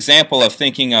 Another good example of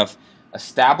thinking of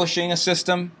establishing a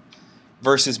system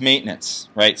versus maintenance,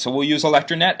 right? So we'll use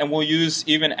electronet, and we'll use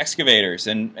even excavators,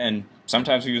 and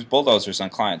sometimes we use bulldozers on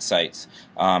client sites,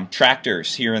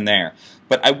 tractors here and there.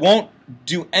 But I won't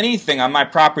do anything on my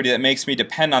property that makes me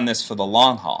depend on this for the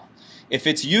long haul. If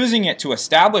it's using it to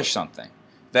establish something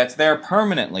that's there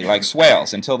permanently, like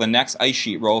swales, until the next ice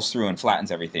sheet rolls through and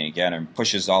flattens everything again and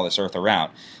pushes all this earth around,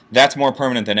 that's more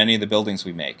permanent than any of the buildings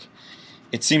we make.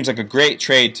 It seems like a great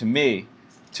trade to me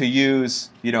to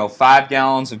use 5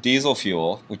 gallons of diesel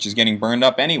fuel, which is getting burned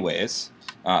up anyways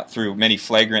through many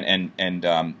flagrant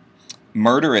and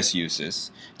murderous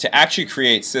uses, to actually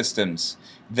create systems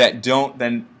that don't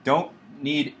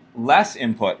need less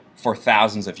input for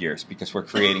thousands of years because we're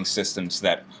creating systems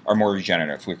that are more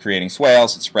regenerative. We're creating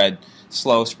swales that spread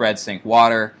slow, sink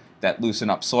water, that loosen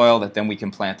up soil that then we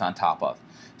can plant on top of.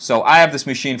 So I have this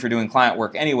machine for doing client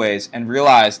work anyways, and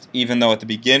realized, even though at the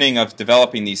beginning of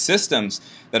developing these systems,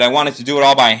 that I wanted to do it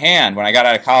all by hand. When I got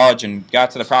out of college and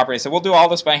got to the property, I said, we'll do all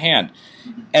this by hand.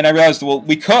 And I realized, well,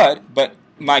 we could, but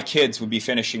my kids would be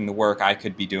finishing the work I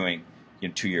could be doing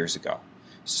 2 years ago.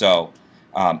 So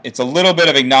it's a little bit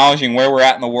of acknowledging where we're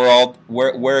at in the world,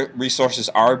 where resources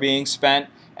are being spent,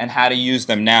 and how to use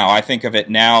them now. I think of it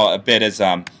now a bit as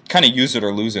kind of use it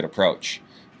or lose it approach.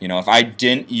 If I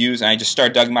didn't use, and I just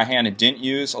started dug my hand and didn't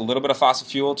use a little bit of fossil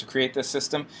fuel to create this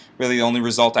system, really the only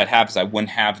result I'd have is I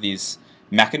wouldn't have these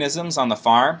mechanisms on the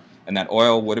farm, and that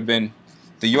oil would have been,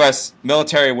 the U.S.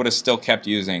 military would have still kept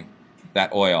using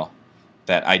that oil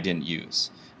that I didn't use.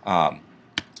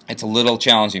 It's a little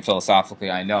challenging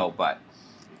philosophically, I know, but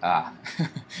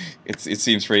it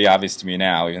seems pretty obvious to me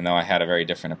now, even though I had a very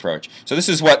different approach. So this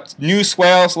is what new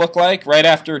swales look like right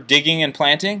after digging and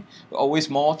planting. We always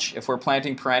mulch if we're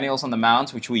planting perennials on the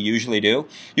mounds, which we usually do.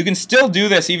 You can still do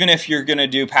this even if you're going to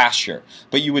do pasture,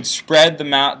 but you would spread the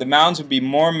mounds would be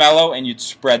more mellow, and you'd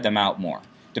spread them out more,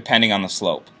 depending on the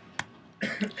slope.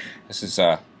 This is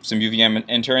some UVM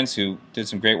interns who did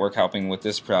some great work helping with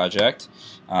this project.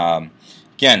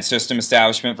 Again, system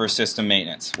establishment versus system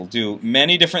maintenance. We'll do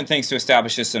many different things to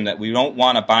establish a system that we don't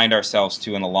want to bind ourselves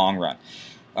to in the long run.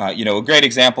 A great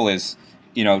example is,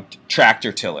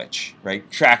 tractor tillage, right?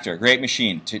 Tractor, great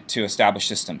machine to establish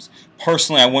systems.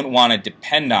 Personally, I wouldn't want to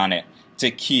depend on it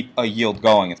to keep a yield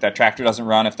going. If that tractor doesn't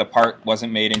run, if the part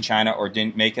wasn't made in China or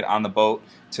didn't make it on the boat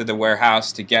to the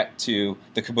warehouse to get to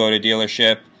the Kubota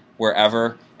dealership,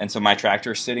 wherever, and so my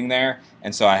tractor is sitting there,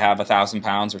 and so I have 1,000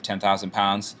 pounds or 10,000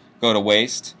 pounds go to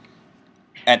waste.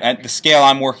 At the scale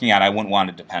I'm working at, I wouldn't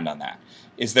want to depend on that.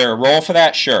 Is there a role for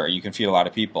that? Sure, you can feed a lot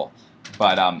of people,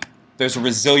 but there's a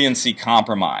resiliency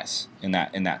compromise in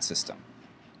that system,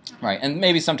 right? And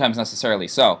maybe sometimes necessarily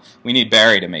so. We need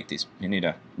Barry to make these. You need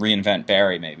to reinvent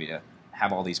Barry maybe to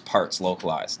have all these parts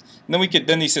localized, and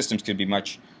then these systems could be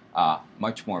much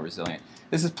more resilient.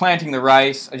 This is planting the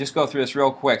rice. I just go through this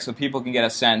real quick so people can get a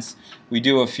sense. We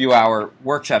do a few-hour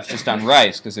workshops just on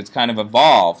rice because it's kind of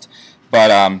evolved.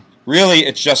 But really,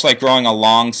 it's just like growing a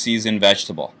long-season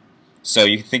vegetable. So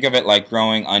you think of it like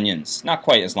growing onions. Not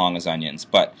quite as long as onions,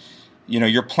 but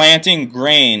you're planting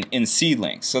grain in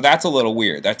seedlings. So that's a little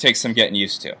weird. That takes some getting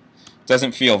used to. It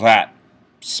doesn't feel that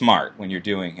smart when you're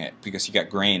doing it because you got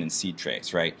grain in seed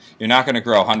trays, right? You're not going to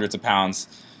grow hundreds and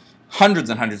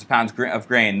hundreds of pounds of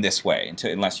grain this way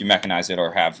unless you mechanize it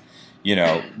or have,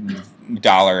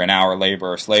 dollar an hour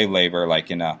labor or slave labor like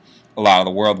in a lot of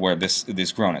the world where this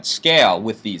is grown at scale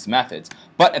with these methods.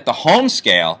 But at the home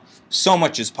scale, so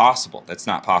much is possible that's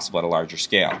not possible at a larger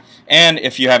scale. And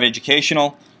if you have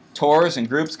educational tours and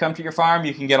groups come to your farm,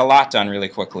 you can get a lot done really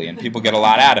quickly, and people get a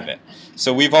lot out of it.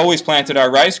 So we've always planted our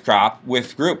rice crop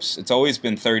with groups. It's always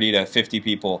been 30 to 50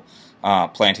 people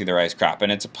planting the rice crop,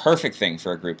 and it's a perfect thing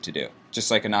for a group to do.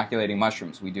 Just like inoculating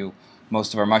mushrooms, we do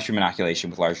most of our mushroom inoculation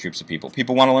with large groups of people.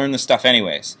 People want to learn this stuff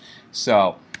anyways,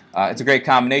 so it's a great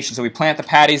combination. So we plant the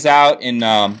patties out in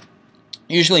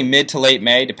usually mid to late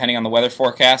May, depending on the weather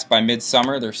forecast. By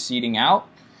midsummer, they're seeding out,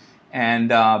 and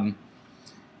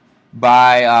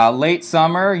by late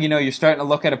summer, you're starting to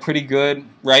look at a pretty good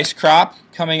rice crop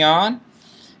coming on,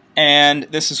 and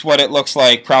this is what it looks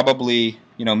like probably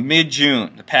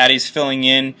mid-June. The patties filling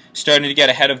in, starting to get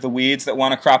ahead of the weeds that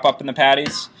want to crop up in the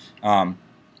patties.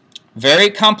 Very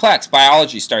complex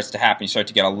biology starts to happen. You start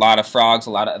to get a lot of frogs, a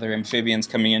lot of other amphibians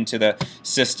coming into the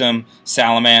system,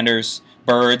 salamanders,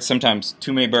 birds, sometimes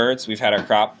too many birds. We've had our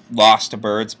crop lost to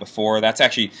birds before. That's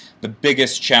actually the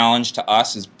biggest challenge to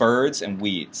us is birds and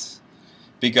weeds.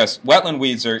 Because wetland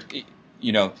weeds are,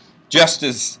 just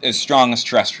as strong as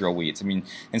terrestrial weeds. I mean,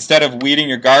 instead of weeding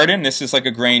your garden, this is like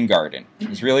a grain garden.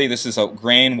 This is a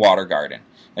grain water garden.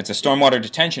 It's a stormwater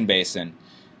detention basin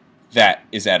that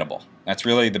is edible. That's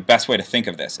really the best way to think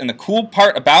of this. And the cool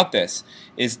part about this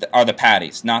are the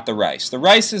patties, not the rice. The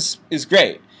rice is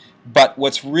great, but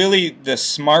what's really the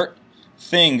smart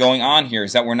thing going on here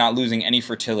is that we're not losing any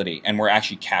fertility, and we're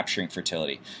actually capturing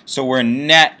fertility. So we're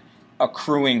net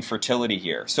accruing fertility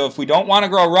here. So if we don't want to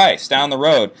grow rice down the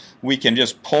road, we can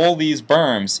just pull these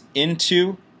berms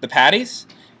into the patties,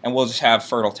 and we'll just have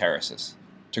fertile terraces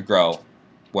to grow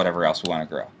whatever else we want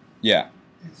to grow. Yeah.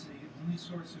 Is the only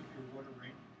source of your water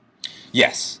rain?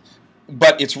 Yes,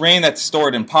 but it's rain that's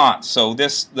stored in ponds. So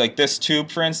this tube,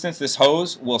 for instance, this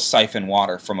hose will siphon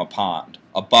water from a pond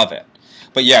above it.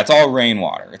 But yeah, it's all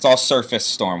rainwater. It's all surface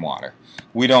storm water.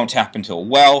 We don't tap into a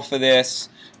well for this.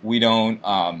 We don't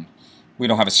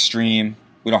have a stream.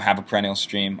 We don't have a perennial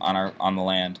stream on the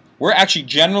land. We're actually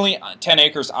generally 10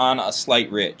 acres on a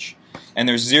slight ridge, and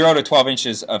there's 0 to 12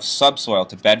 inches of subsoil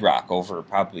to bedrock over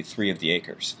probably 3 of the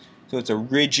acres. So it's a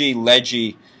ridgy,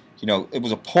 ledgy. You know, it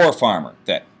was a poor farmer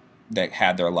that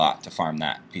had their lot to farm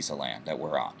that piece of land that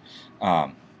we're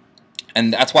on,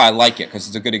 and that's why I like it, because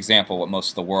it's a good example of what most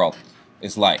of the world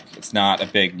is like. It's not a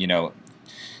big,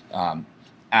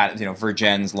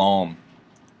 Vergennes loam,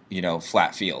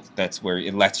 flat field. That's where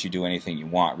it lets you do anything you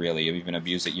want, really. You even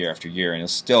abuse it year after year, and you'll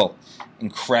still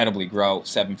incredibly grow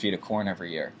 7 feet of corn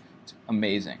every year. It's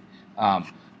amazing.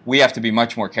 We have to be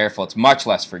much more careful. It's much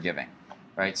less forgiving,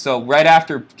 right? So right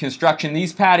after construction,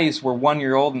 these paddies were 1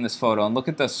 year old in this photo, and look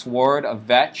at the sward of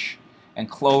vetch and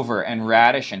clover and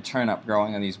radish and turnip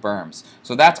growing on these berms.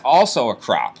 So that's also a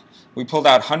crop. We pulled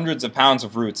out hundreds of pounds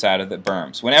of roots out of the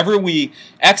berms. Whenever we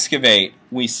excavate,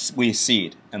 we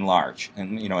seed and large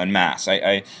and en masse.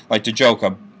 I like to joke,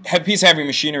 a piece of heavy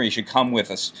machinery should come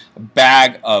with a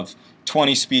bag of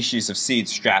 20 species of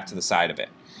seeds strapped to the side of it,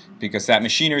 because that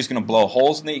machinery is going to blow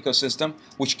holes in the ecosystem,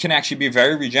 which can actually be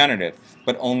very regenerative,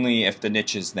 but only if the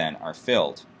niches then are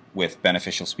filled with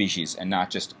beneficial species and not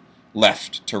just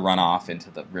left to run off into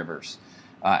the rivers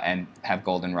and have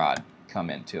goldenrod come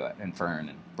into it, and fern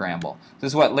and bramble.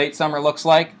 This is what late summer looks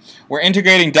like. We're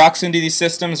integrating ducks into these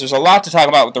systems. There's a lot to talk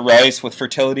about with the rice, with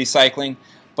fertility cycling,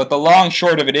 but the long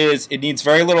short of it is it needs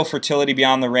very little fertility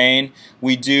beyond the rain.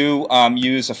 We do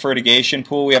use a fertigation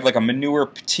pool. We have like a manure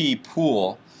tea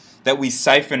pool that we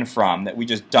siphon from, that we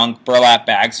just dunk burlap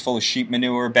bags full of sheep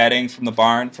manure bedding from the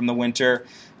barn from the winter.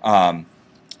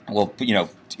 We'll put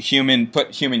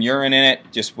human urine in it.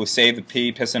 Just we'll save the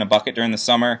pee, piss in a bucket during the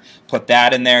summer, put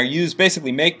that in there.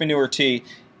 Basically make manure tea,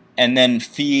 and then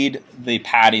feed the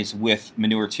paddies with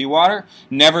manure tea water,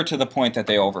 never to the point that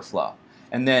they overflow.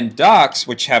 And then ducks,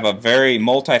 which have a very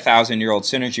multi-thousand-year-old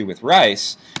synergy with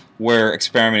rice, we're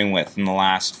experimenting with in the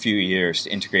last few years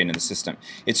to integrate into the system.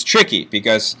 It's tricky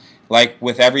because, like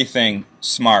with everything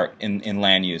smart in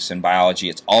land use and biology,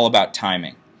 it's all about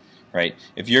timing. Right?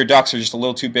 If your ducks are just a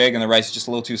little too big and the rice is just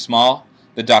a little too small,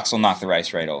 the ducks will knock the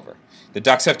rice right over. The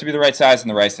ducks have to be the right size and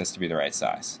the rice has to be the right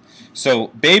size. So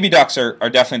baby ducks are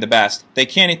definitely the best. They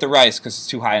can't eat the rice because it's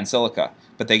too high in silica,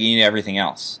 but they can eat everything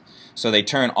else. So they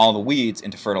turn all the weeds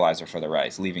into fertilizer for the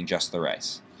rice, leaving just the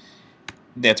rice.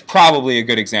 That's probably a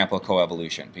good example of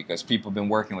coevolution, because people have been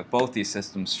working with both these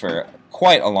systems for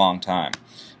quite a long time.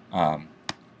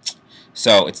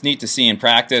 So it's neat to see in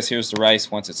practice. Here's the rice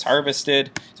once it's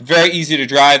harvested. It's very easy to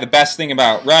dry. The best thing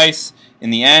about rice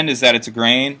in the end is that it's a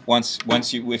grain.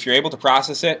 If you're able to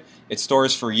process it, it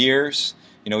stores for years.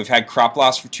 We've had crop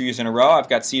loss for 2 years in a row. I've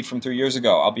got seed from 3 years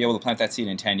ago. I'll be able to plant that seed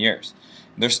in 10 years.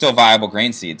 There's still viable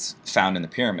grain seeds found in the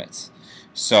pyramids.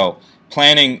 So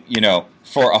planting,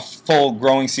 for a full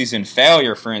growing season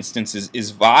failure, for instance,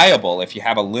 is viable if you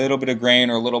have a little bit of grain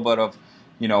or a little bit of,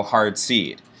 hard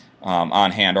seed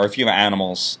on hand, or if you have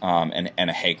animals and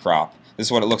a hay crop. This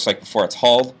is what it looks like before it's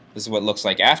hulled. This is what it looks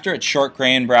like after. It's short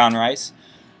grain brown rice,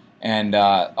 and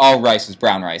all rice is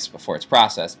brown rice before it's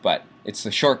processed, but it's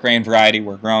the short grain variety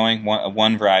we're growing,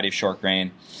 one variety of short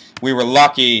grain. We were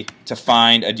lucky to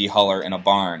find a dehuller in a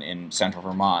barn in central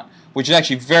Vermont, which is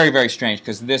actually very, very strange,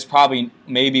 because there's probably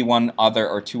maybe one other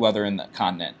or two other in the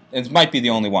continent. It might be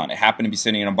the only one. It happened to be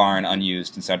sitting in a barn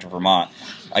unused in central Vermont.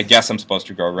 I guess I'm supposed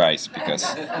to grow rice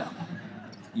because,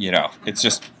 it's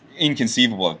just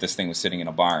inconceivable if this thing was sitting in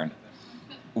a barn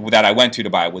that I went to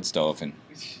buy a wood stove, and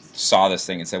saw this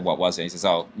thing and said, what was it? He says,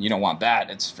 oh, you don't want that.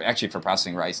 It's actually for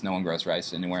processing rice. No one grows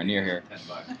rice anywhere near here.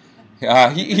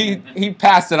 He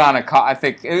passed it on I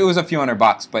think it was a few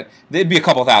 $100, but it'd be a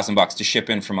couple $1,000 to ship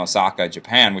in from Osaka,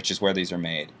 Japan, which is where these are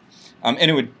made. And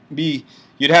it would be,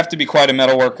 you'd have to be quite a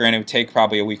metal worker, and it would take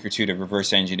probably a week or two to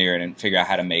reverse engineer it and figure out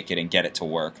how to make it and get it to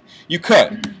work. You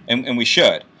could, and we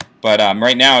should, but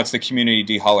right now it's the community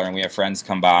dehuller, and we have friends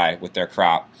come by with their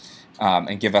crop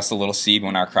and give us a little seed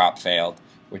when our crop failed,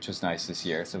 which was nice this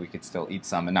year, so we could still eat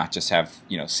some and not just have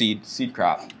seed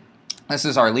crop. This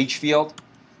is our leach field.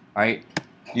 Right?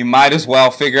 You might as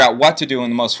well figure out what to do in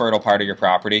the most fertile part of your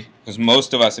property, because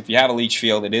most of us, if you have a leach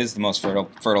field, it is the most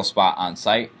fertile spot on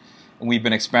site. And we've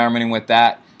been experimenting with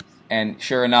that, and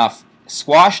sure enough,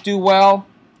 squash do well.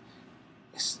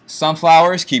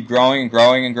 Sunflowers keep growing and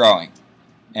growing and growing.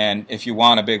 And if you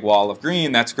want a big wall of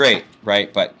green, that's great,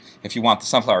 right? But if you want the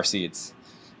sunflower seeds,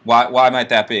 why might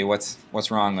that be? What's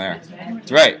wrong there?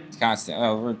 It's right. It's constant.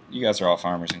 Oh, you guys are all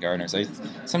farmers and gardeners.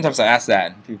 Sometimes I ask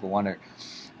that, and people wonder.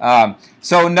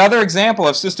 So another example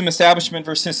of system establishment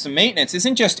versus system maintenance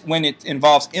isn't just when it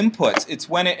involves inputs, it's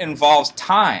when it involves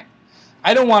time.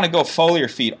 I don't want to go foliar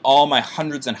feed all my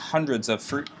hundreds and hundreds of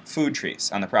food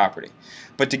trees on the property.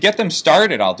 But to get them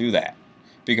started, I'll do that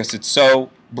because it's so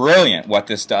brilliant what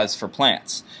this does for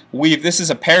plants. This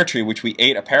is a pear tree which we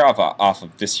ate a pear off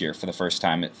of this year for the first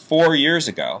time 4 years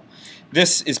ago.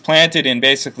 This is planted in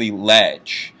basically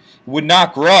ledge. It would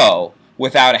not grow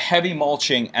without a heavy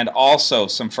mulching and also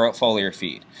some foliar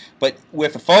feed. But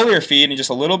with a foliar feed and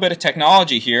just a little bit of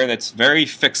technology here that's very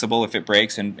fixable if it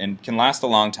breaks and can last a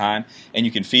long time, and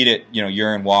you can feed it,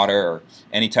 urine, water, or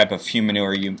any type of human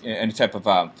manure, any type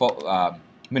of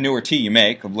manure tea you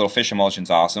make, a little fish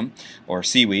emulsion's awesome, or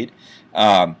seaweed.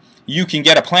 You can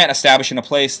get a plant established in a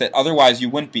place that otherwise you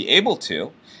wouldn't be able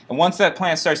to. And once that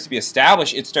plant starts to be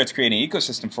established, it starts creating an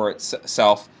ecosystem for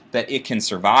itself that it can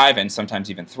survive and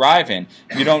sometimes even thrive in.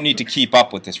 You don't need to keep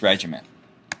up with this regimen.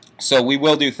 So we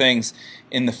will do things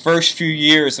in the first few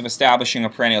years of establishing a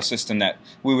perennial system that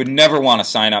we would never want to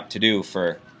sign up to do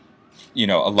for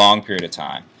a long period of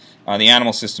time. The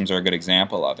animal systems are a good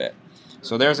example of it.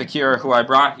 So there's Akira, who I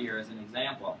brought here as an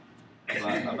example of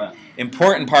an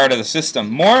important part of the system.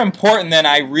 More important than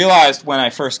I realized when I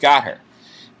first got her.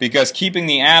 Because keeping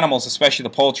the animals, especially the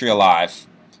poultry, alive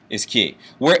is key.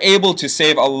 We're able to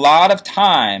save a lot of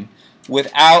time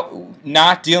without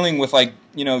not dealing with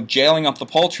jailing up the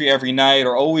poultry every night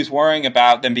or always worrying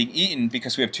about them being eaten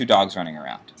because we have 2 dogs running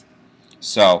around.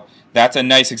 So that's a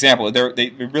nice example.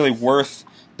 They're really worth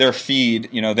their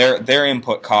feed, their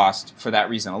input cost for that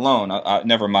reason alone.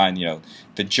 Never mind,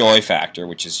 the joy factor,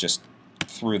 which is just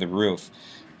through the roof.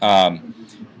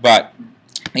 But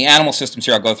the animal systems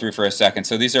here I'll go through for a second.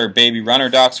 So these are baby runner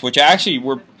ducks, which actually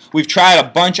we've tried a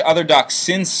bunch of other ducks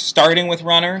since starting with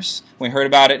runners. We heard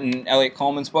about it in Elliot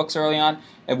Coleman's books early on,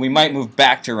 and we might move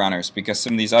back to runners because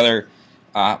some of these other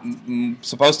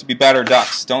supposed to be better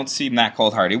ducks don't seem that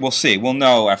cold-hardy. We'll see. We'll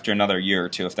know after another year or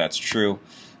two if that's true.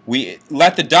 We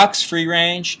let the ducks free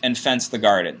range and fence the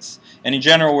gardens. And in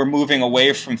general, we're moving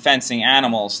away from fencing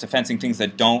animals to fencing things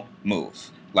that don't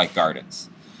move, like gardens.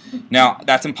 Now,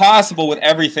 that's impossible with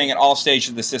everything at all stages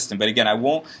of the system. But again,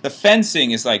 the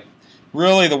fencing is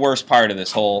really the worst part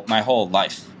of my whole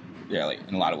life, really,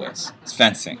 in a lot of ways. It's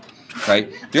fencing,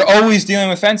 right? You're always dealing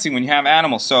with fencing when you have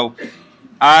animals. So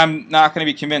I'm not going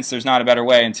to be convinced there's not a better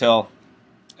way until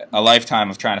a lifetime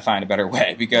of trying to find a better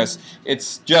way, because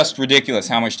it's just ridiculous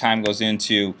how much time goes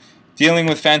into dealing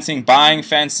with fencing, buying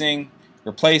fencing,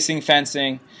 replacing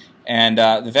fencing, and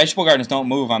the vegetable gardens don't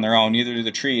move on their own, neither do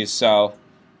the trees, so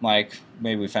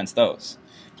maybe we fence those.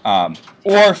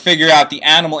 Or figure out the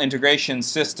animal integration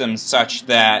system such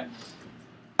that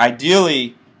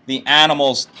ideally the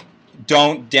animals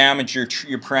don't damage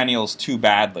your perennials too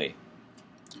badly.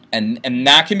 And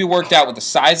that can be worked out with the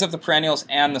size of the perennials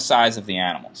and the size of the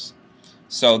animals.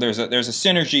 So there's a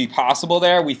synergy possible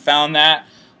there. We found that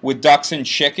with ducks and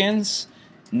chickens,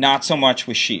 not so much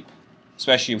with sheep,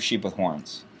 especially with sheep with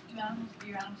horns. Do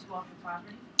your animals go off the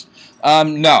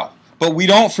property? No, but we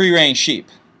don't free-range sheep.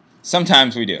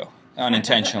 Sometimes we do,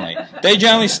 unintentionally. They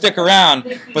generally stick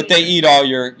around, but they eat all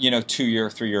your 2-year,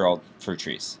 3-year-old fruit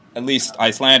trees. At least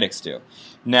Icelandics do.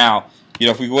 Now,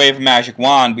 if we wave a magic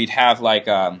wand, we'd have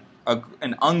an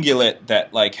ungulate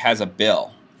that has a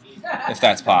bill, if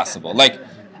that's possible.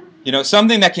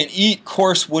 Something that can eat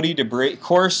coarse woody debris,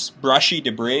 coarse brushy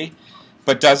debris,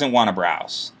 but doesn't want to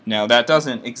browse. Now that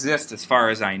doesn't exist as far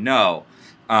as I know,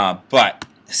 but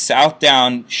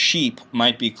Southdown sheep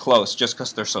might be close just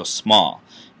because they're so small.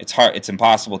 It's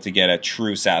impossible to get a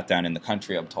true Southdown in the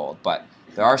country, I'm told, but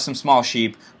there are some small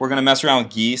sheep. We're going to mess around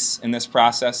with geese in this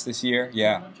process this year.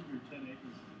 Yeah.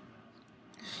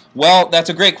 Well, that's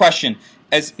a great question.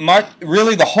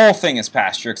 Really, the whole thing is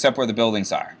pasture, except where the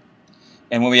buildings are.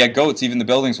 And when we had goats, even the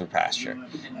buildings were pasture.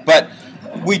 But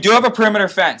we do have a perimeter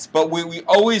fence. But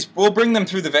we'll bring them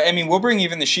through we'll bring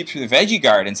even the sheep through the veggie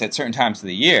gardens at certain times of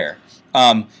the year.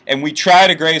 And we try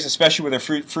to graze, especially with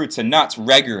their fruits and nuts,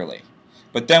 regularly.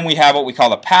 But then we have what we call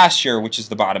the pasture, which is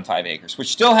the bottom 5 acres, which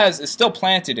is still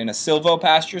planted in a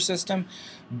silvopasture system,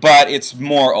 but it's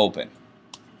more open.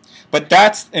 But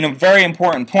that's a very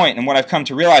important point, and what I've come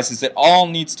to realize is that all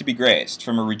needs to be grazed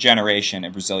from a regeneration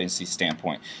and resiliency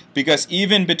standpoint. Because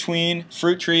even between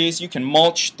fruit trees, you can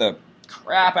mulch the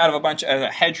crap out of a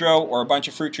hedgerow or a bunch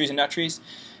of fruit trees and nut trees.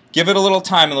 Give it a little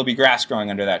time and there'll be grass growing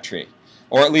under that tree.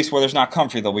 Or at least where there's not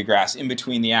comfrey, there'll be grass in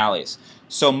between the alleys.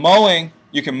 So mowing,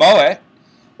 you can mow it,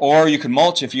 or you can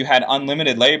mulch. If you had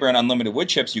unlimited labor and unlimited wood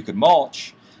chips, you could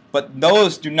mulch. But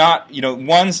those do not,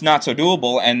 one's not so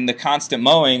doable, and the constant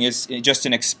mowing is just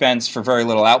an expense for very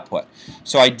little output.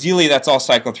 So ideally, that's all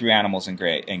cycled through animals and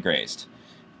grazed.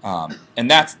 And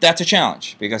that's a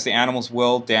challenge, because the animals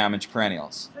will damage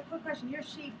perennials. So quick question. Your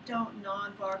sheep don't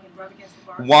non-bark and rub against the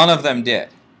bark? One of them did.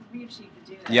 We have sheep that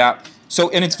do that. Yeah. So,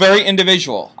 and it's very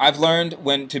individual. I've learned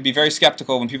to be very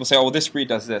skeptical when people say, "Oh, well, this breed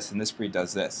does this and this breed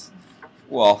does this."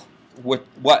 Well,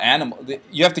 what animal?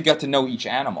 You have to get to know each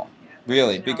animal,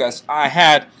 really, because I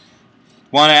had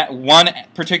one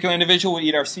particular individual would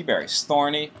eat our sea berries.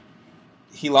 Thorny,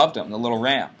 he loved them. The little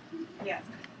ram. Yes.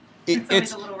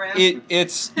 It's a little ram.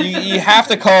 You have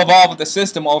to co-evolve with the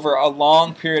system over a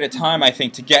long period of time, I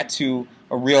think, to get to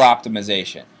a real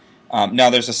optimization. Now,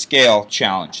 there's a scale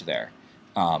challenge there.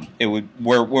 I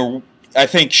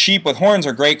think sheep with horns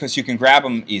are great because you can grab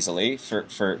them easily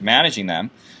for managing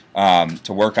them,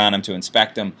 to work on them, to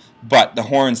inspect them. But the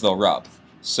horns, they'll rub.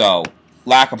 So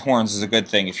lack of horns is a good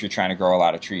thing if you're trying to grow a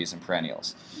lot of trees and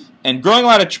perennials. And growing a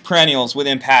lot of perennials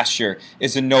within pasture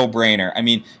is a no-brainer. I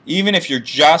mean, even if you're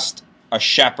just a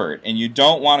shepherd and you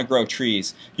don't want to grow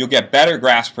trees, you'll get better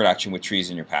grass production with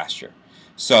trees in your pasture.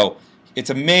 So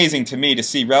it's amazing to me to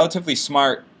see relatively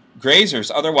smart grazers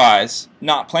otherwise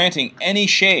not planting any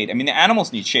shade. I mean, the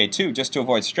animals need shade too, just to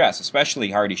avoid stress,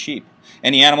 especially hardy sheep.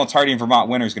 Any animal that's hardy in Vermont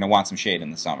winter is going to want some shade in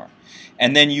the summer.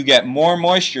 And then you get more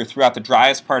moisture throughout the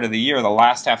driest part of the year, the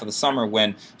last half of the summer,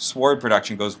 when sward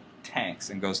production tanks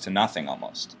and goes to nothing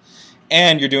almost.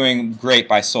 And you're doing great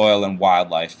by soil and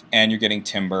wildlife, and you're getting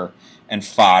timber and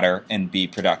fodder and bee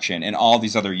production and all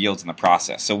these other yields in the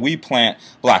process. So we plant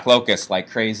black locust like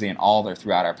crazy and alder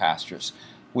throughout our pastures.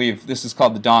 This is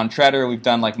called the Dawn Treader. We've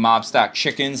done like mob stock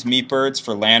chickens, meat birds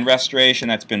for land restoration.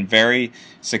 That's been very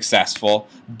successful,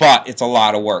 but it's a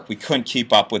lot of work. We couldn't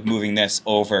keep up with moving this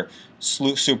over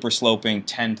super sloping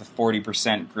 10 to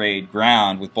 40% grade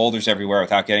ground with boulders everywhere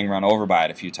without getting run over by it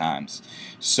a few times.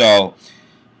 So,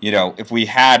 you know, if we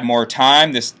had more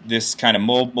time, this kind of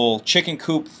mobile chicken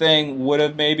coop thing would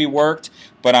have maybe worked,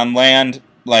 but on land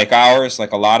like ours,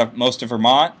 like most of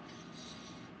Vermont,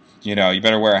 you know, you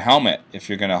better wear a helmet if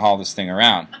you're going to haul this thing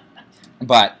around,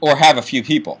 or have a few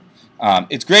people.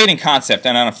 It's great in concept,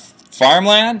 and on a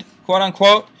farmland, quote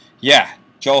unquote, yeah,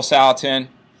 Joel Salatin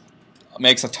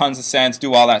makes tons of sense,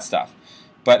 do all that stuff.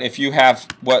 But if you have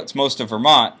what's most of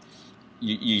Vermont,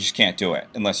 you just can't do it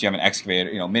unless you have an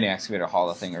excavator, mini excavator haul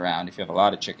the thing around if you have a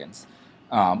lot of chickens.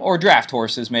 Or draft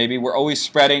horses maybe. We're always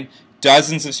spreading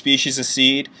dozens of species of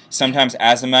seed, sometimes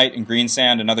azomite and green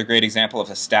sand, another great example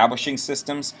of establishing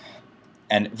systems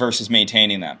versus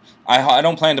maintaining them. I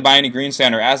don't plan to buy any green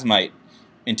sand or azomite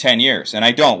in 10 years, and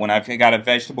I don't. When I've got a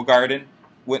vegetable garden,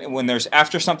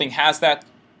 after something has that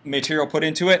material put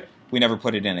into it, we never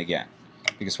put it in again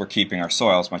because we're keeping our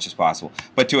soil as much as possible.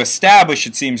 But to establish,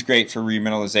 it seems great for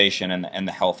remineralization and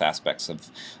the health aspects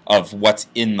of what's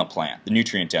in the plant, the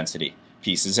nutrient density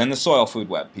pieces, and the soil food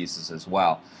web pieces as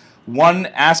well. One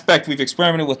aspect we've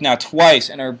experimented with now twice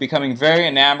and are becoming very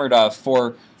enamored of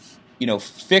for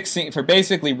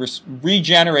basically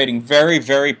regenerating very,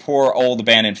 very poor old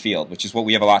abandoned field, which is what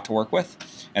we have a lot to work with,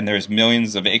 and there's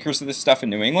millions of acres of this stuff in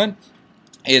New England,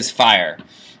 is fire.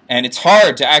 And it's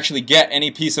hard to actually get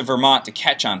any piece of Vermont to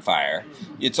catch on fire.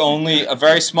 It's only a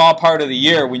very small part of the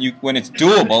year when it's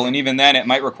doable, and even then it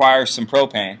might require some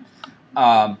propane.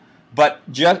 But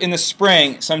just in the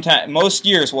spring, most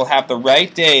years we'll have the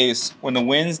right days when the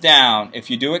wind's down. If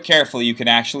you do it carefully, you can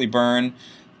actually burn,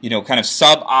 kind of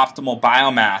suboptimal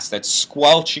biomass that's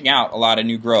squelching out a lot of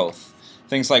new growth.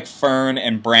 Things like fern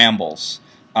and brambles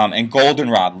and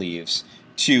goldenrod leaves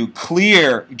to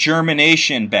clear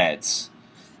germination beds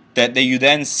that you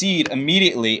then seed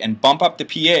immediately and bump up the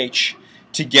pH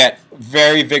to get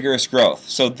very vigorous growth.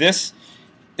 So this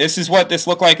is what this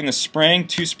looked like in the spring,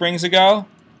 2 springs ago.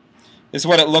 This is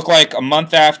what it looked like a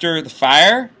month after the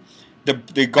fire.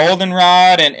 The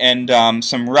goldenrod and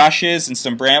some rushes and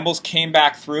some brambles came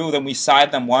back through. Then we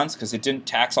side them once because it didn't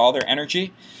tax all their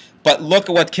energy. But look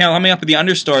at what coming up with the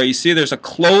understory. You see there's a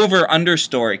clover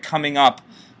understory coming up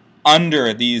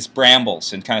under these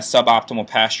brambles and kind of suboptimal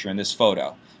pasture in this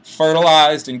photo.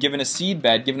 Fertilized and given a seed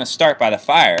bed, given a start by the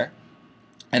fire.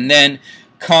 And then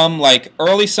come like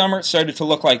early summer, it started to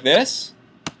look like this.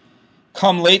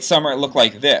 Come late summer, it looked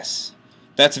like this.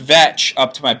 That's vetch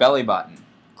up to my belly button.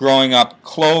 Growing up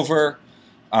clover,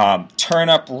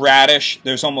 turnip, radish.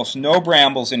 There's almost no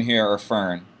brambles in here or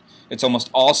fern. It's almost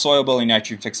all soil-building,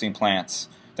 nitrogen-fixing plants,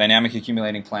 dynamic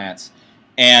accumulating plants,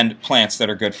 and plants that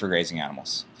are good for grazing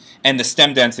animals. And the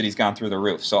stem density's gone through the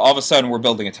roof. So all of a sudden, we're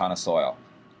building a ton of soil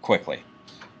quickly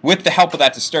with the help of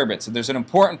that disturbance. And there's an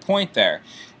important point there,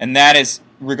 and that is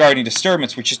regarding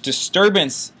disturbance, which is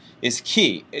disturbance is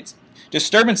key.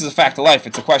 Disturbance is a fact of life.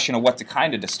 It's a question of what the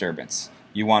kind of disturbance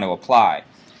you want to apply.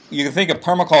 You can think of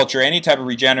permaculture, any type of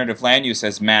regenerative land use,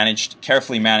 as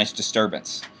carefully managed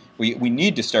disturbance. We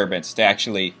need disturbance to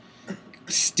actually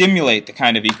stimulate the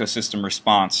kind of ecosystem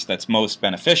response that's most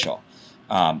beneficial.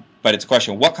 But it's a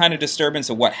question of what kind of disturbance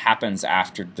and what happens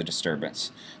after the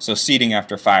disturbance. So seeding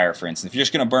after fire, for instance. If you're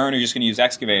just going to burn or you're just going to use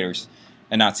excavators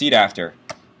and not seed after,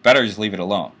 better just leave it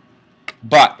alone.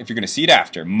 But if you're going to seed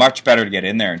after, much better to get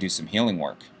in there and do some healing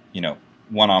work, you know,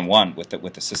 one-on-one with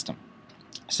the system.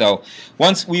 So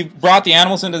once we've brought the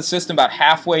animals into the system, about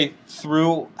halfway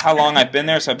through how long I've been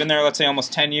there, so I've been there, let's say,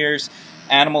 almost 10 years.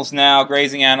 Animals now,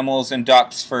 grazing animals and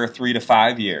ducks for 3 to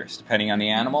 5 years, depending on the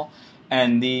animal.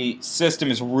 And the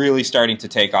system is really starting to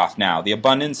take off now. The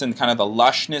abundance and kind of the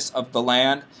lushness of the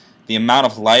land, the amount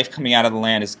of life coming out of the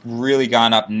land has really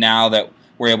gone up now that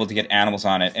we're able to get animals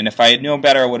on it. And if I had known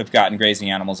better, I would have gotten grazing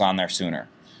animals on there sooner,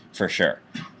 for sure.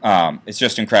 It's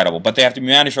just incredible. But they have to be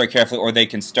managed very carefully, or they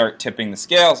can start tipping the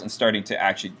scales and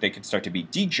they can start to be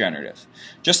degenerative.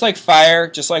 Just like fire,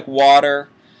 just like water,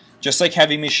 just like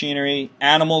heavy machinery,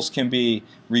 animals can be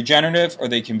regenerative or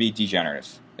they can be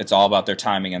degenerative. It's all about their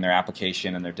timing and their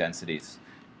application and their densities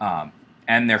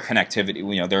and their connectivity,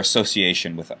 you know, their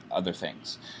association with other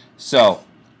things. So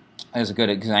there's a good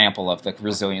example of the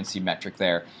resiliency metric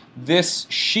there. This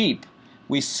sheep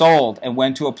we sold and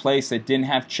went to a place that didn't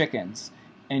have chickens,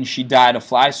 and she died of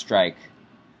fly strike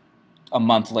a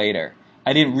month later.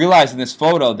 I didn't realize in this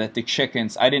photo that the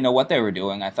chickens, I didn't know what they were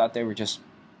doing. I thought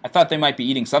they might be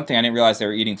eating something. I didn't realize they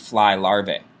were eating fly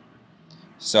larvae.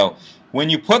 So when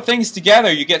you put things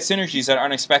together, you get synergies that are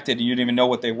unexpected and you didn't even know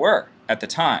what they were at the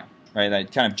time, right?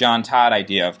 That kind of John Todd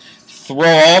idea of throw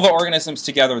all the organisms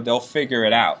together, they'll figure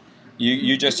it out.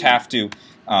 You just have to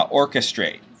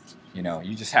orchestrate. You know,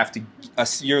 you just have to,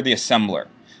 you're the assembler.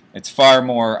 It's far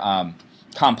more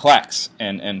complex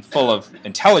and full of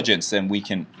intelligence than we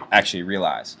can actually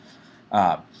realize.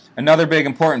 Another big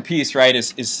important piece, right,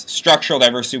 is structural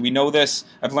diversity. We know this,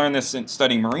 I've learned this in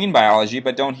studying marine biology,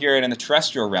 but don't hear it in the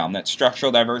terrestrial realm, that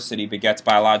structural diversity begets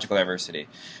biological diversity.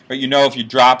 But you know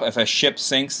if a ship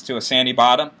sinks to a sandy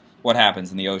bottom, what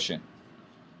happens in the ocean?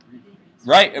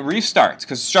 Right, a reef starts,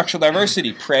 because structural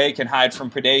diversity, prey can hide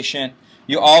from predation.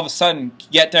 You all of a sudden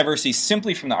get diversity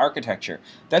simply from the architecture.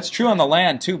 That's true on the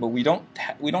land too, but we don't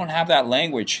have that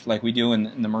language like we do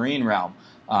in the marine realm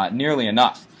nearly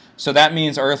enough. So that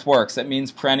means earthworks, that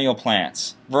means perennial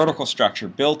plants, vertical structure,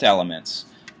 built elements,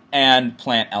 and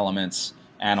plant elements,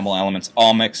 animal elements,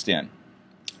 all mixed in.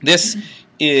 This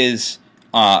is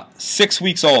 6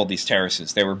 weeks old, these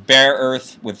terraces. They were bare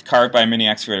earth carved by a mini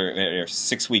excavator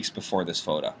 6 weeks before this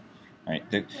photo. Right?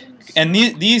 And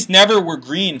these never were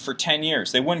green for 10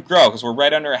 years. They wouldn't grow because we're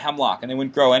right under a hemlock, and they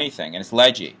wouldn't grow anything, and it's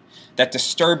ledgy. That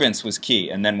disturbance was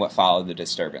key, and then what followed the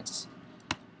disturbance.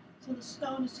 So the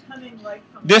stone is coming right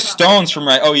from This stone's from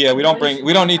right. Oh yeah, we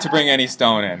don't need to bring any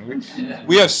stone in.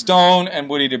 We have stone and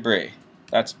woody debris.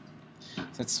 That's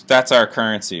our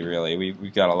currency, really.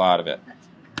 We've got a lot of it.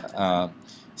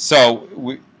 So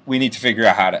we need to figure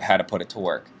out how to put it to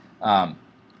work.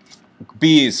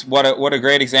 Bees, what a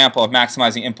great example of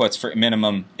maximizing outputs for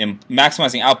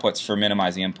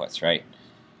minimizing inputs, right?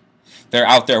 They're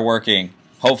out there working,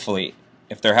 hopefully,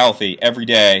 if they're healthy, every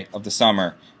day of the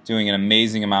summer, doing an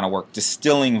amazing amount of work,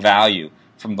 distilling value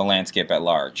from the landscape at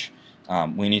large.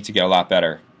 We need to get a lot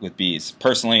better with bees,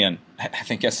 personally, and I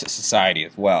think as a society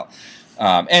as well,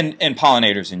 and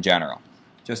pollinators in general.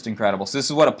 Just incredible. So this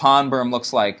is what a pond berm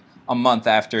looks like a month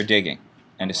after digging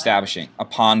and establishing a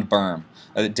pond berm,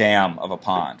 a dam of a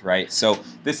pond, right? So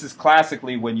this is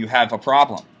classically when you have a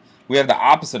problem. We have the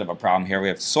opposite of a problem here. We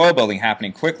have soil building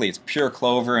happening quickly. It's pure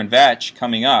clover and vetch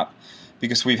coming up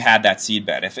because we've had that seed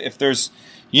bed. If there's,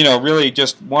 you know, really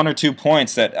just 1 or 2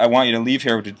 points that I want you to leave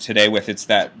here today with, it's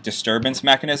that disturbance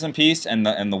mechanism piece and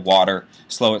the water,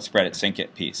 slow it, spread it, sink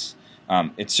it piece.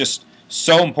 It's just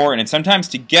so important. And sometimes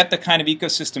to get the kind of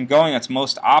ecosystem going that's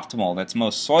most optimal, that's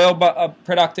most soil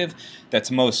productive, that's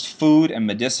most food and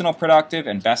medicinal productive,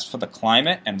 and best for the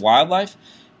climate and wildlife,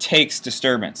 takes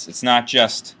disturbance. It's not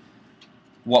just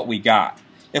what we got.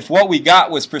 If what we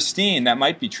got was pristine, that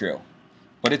might be true.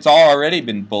 But it's already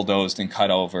been bulldozed and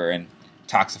cut over and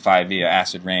toxified via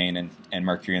acid rain and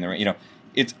mercury in the rain. You know,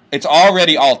 it's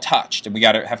already all touched, and we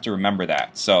have to remember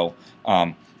that. So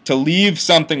to leave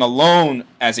something alone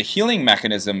as a healing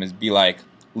mechanism is be like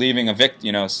leaving a victim,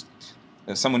 you know,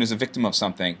 someone who's a victim of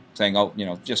something, saying, "Oh, you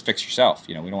know, just fix yourself."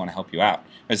 You know, we don't want to help you out.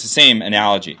 It's the same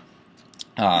analogy.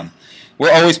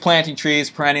 We're always planting trees,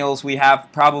 perennials. We have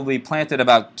probably planted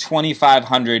about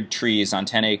 2,500 trees on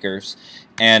 10 acres,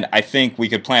 and I think we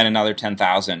could plant another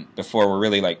 10,000 before we're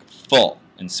really like full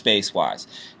in space-wise.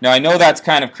 Now I know that's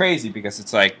kind of crazy because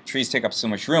it's like trees take up so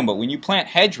much room, but when you plant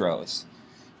hedgerows,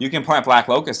 You can plant black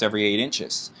locust every 8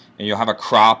 inches, and you'll have a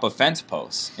crop of fence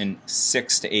posts in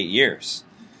 6 to 8 years.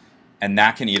 And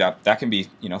that can eat up, that can be,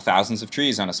 you know, thousands of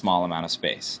trees on a small amount of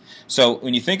space. So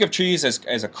when you think of trees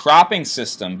as a cropping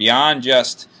system, beyond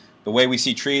just the way we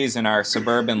see trees in our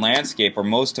suburban landscape, or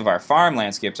most of our farm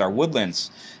landscapes, our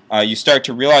woodlands, you start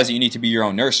to realize that you need to be your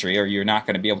own nursery, or you're not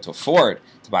going to be able to afford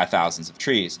to buy thousands of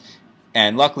trees.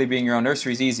 And luckily, being your own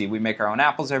nursery is easy. We make our own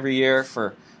apples every year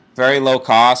for very low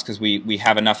cost, because we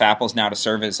have enough apples now to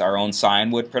service our own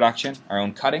sign wood production, our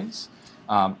own cuttings.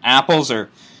 Apples are,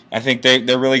 I think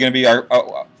they're really going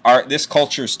to be this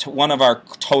culture's one of our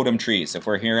totem trees. If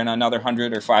we're here in another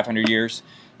 100 or 500 years,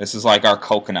 this is like our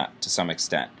coconut to some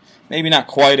extent. Maybe not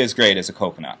quite as great as a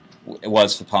coconut it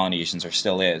was for the Polynesians, or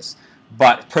still is,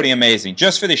 but pretty amazing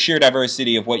just for the sheer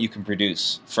diversity of what you can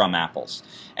produce from apples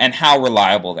and how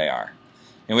reliable they are.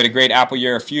 And we had a great apple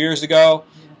year a few years ago,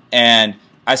 and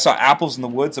I saw apples in the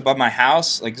woods above my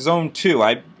house, like zone 2.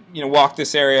 I walked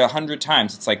this area 100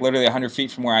 times. It's like literally 100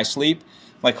 feet from where I sleep.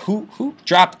 Like, who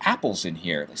dropped apples in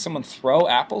here? Like, someone throw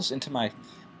apples into my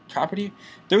property?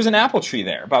 There was an apple tree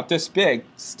there, about this big,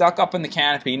 stuck up in the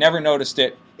canopy. Never noticed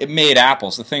it. It made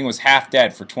apples. The thing was half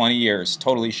dead for 20 years,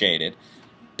 totally shaded,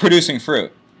 producing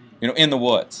fruit, in the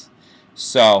woods.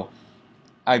 So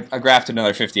I grafted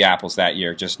another 50 apples that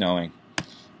year, just knowing,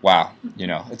 wow,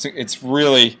 it's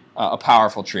really a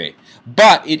powerful tree.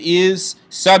 But it is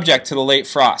subject to the late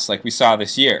frost, like we saw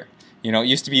this year. It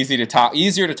used to be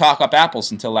easier to talk up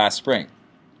apples until last spring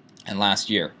and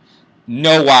last year.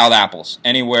 No wild apples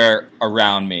anywhere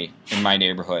around me in my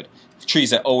neighborhood.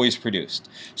 Trees that always produced.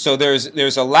 So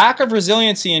there's a lack of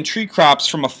resiliency in tree crops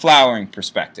from a flowering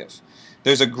perspective.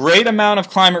 There's a great amount of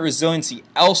climate resiliency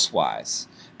elsewise,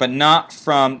 but not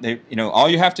from, all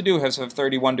you have to do is have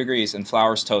 31 degrees and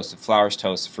flowers toast. If flowers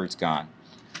toast, the fruit's gone.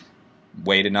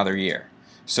 Wait another year.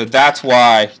 So that's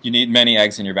why you need many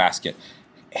eggs in your basket.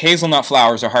 Hazelnut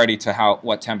flowers are hardy to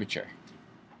what temperature?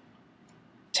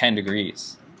 10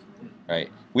 degrees, right?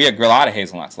 We had a lot of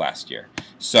hazelnuts last year.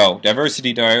 So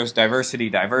diversity,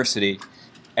 diversity,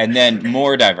 and then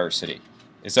more diversity.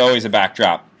 It's always a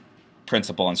backdrop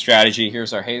principle and strategy.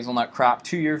 Here's our hazelnut crop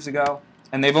 2 years ago,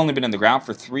 and they've only been in the ground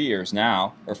for 3 years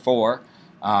now, or 4.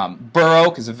 Bur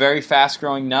oak is a very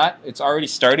fast-growing nut. It's already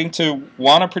starting to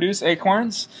want to produce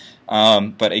acorns.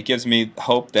 But it gives me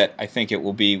hope that I think it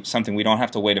will be something we don't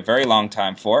have to wait a very long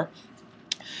time for.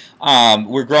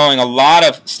 We're growing a lot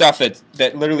of stuff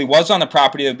that literally was on the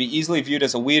property that would be easily viewed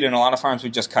as a weed, and a lot of farms we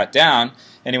just cut down.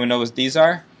 Anyone know what these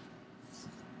are?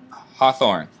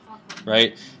 Hawthorn,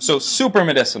 right? So super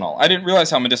medicinal. I didn't realize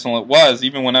how medicinal it was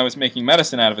even when I was making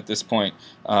medicine out of it at this point,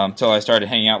 until I started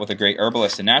hanging out with a great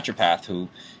herbalist and naturopath who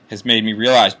has made me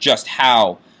realize just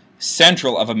how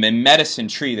central of a medicine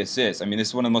tree this is. I mean, this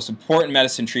is one of the most important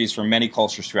medicine trees for many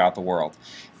cultures throughout the world.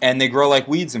 And they grow like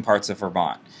weeds in parts of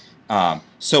Vermont.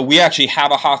 So we actually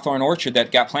have a hawthorn orchard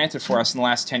that got planted for us in the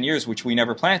last 10 years, which we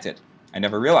never planted. I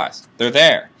never realized. They're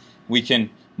there. We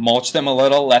can mulch them a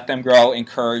little, let them grow,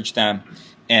 encourage them,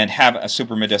 and have a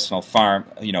super medicinal farm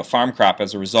crop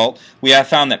as a result. We have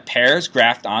found that pears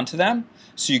graft onto them,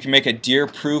 so you can make a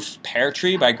deer-proof pear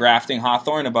tree by grafting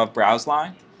hawthorn above browse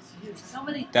line.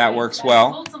 That works well.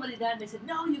 I told somebody that, and they said,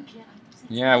 no, you can't.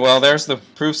 Yeah, well, there's the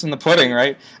proofs in the pudding,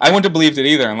 right? I wouldn't have believed it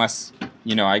either unless,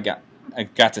 I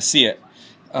got to see it.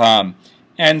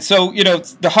 And so,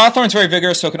 the hawthorn's very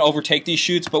vigorous, so it can overtake these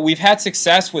shoots, but we've had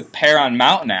success with pear on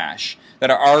mountain ash that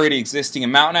are already existing,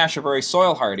 and mountain ash are very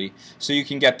soil hardy, so you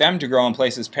can get them to grow in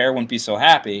places pear wouldn't be so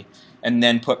happy, and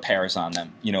then put pears on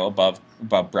them, above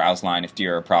browse line if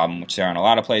deer are a problem, which there are in a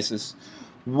lot of places.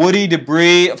 Woody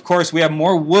debris, of course, we have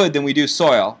more wood than we do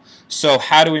soil. So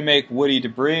how do we make woody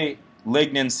debris?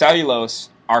 Lignin, cellulose,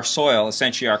 our soil,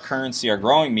 essentially our currency, our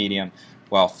growing medium.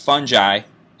 Well, fungi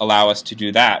allow us to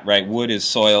do that, right? Wood is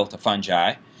soil to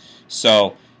fungi.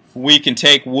 So we can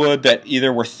take wood that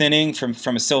either we're thinning from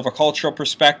a silvicultural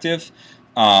perspective,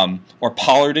 or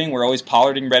pollarding. We're always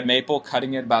pollarding red maple,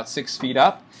 cutting it about 6 feet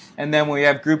up. And then when we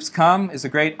have groups come, is a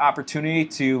great opportunity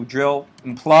to drill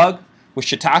and plug with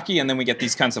shiitake, and then we get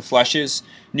these kinds of flushes.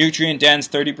 Nutrient dense,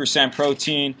 30%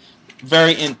 protein,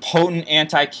 very potent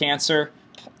anti-cancer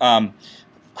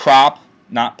crop,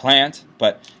 not plant,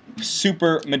 but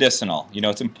super medicinal.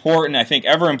 It's important, I think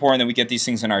ever important, that we get these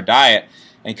things in our diet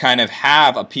and kind of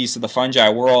have a piece of the fungi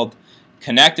world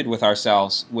connected with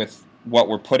ourselves, with what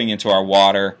we're putting into our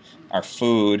water, our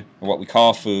food, or what we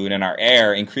call food, and our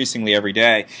air increasingly every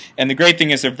day. And the great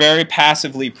thing is they're very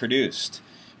passively produced.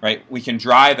 Right? We can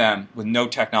dry them with no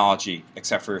technology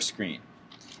except for a screen.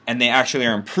 And they actually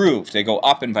are improved. They go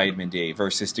up in vitamin D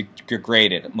versus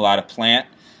degraded. A lot of plant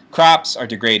crops are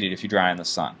degraded if you dry in the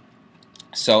sun.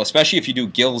 So especially if you do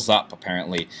gills up,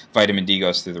 apparently, vitamin D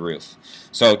goes through the roof.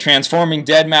 So transforming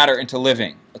dead matter into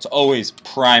living, it's always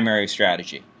primary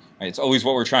strategy. Right? It's always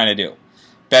what we're trying to do.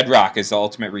 Bedrock is the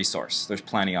ultimate resource. There's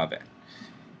plenty of it.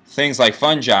 Things like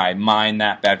fungi mine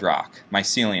that bedrock.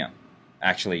 Mycelium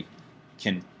actually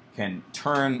can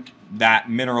turn that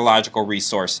mineralogical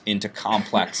resource into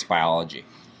complex biology.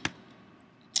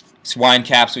 Swine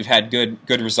caps we've had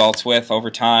good results with over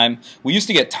time. We used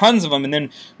to get tons of them, and then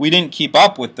we didn't keep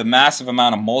up with the massive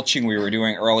amount of mulching we were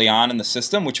doing early on in the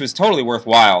system, which was totally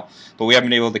worthwhile, but we haven't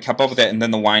been able to keep up with it, and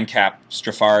then the wine cap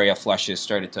Stropharia flushes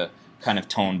started to kind of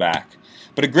tone back.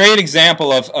 But a great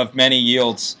example of many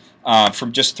yields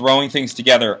from just throwing things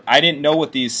together. I didn't know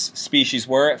what these species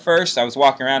were at first. I was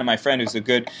walking around, and my friend, who's a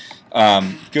good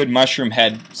mushroom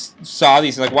head, saw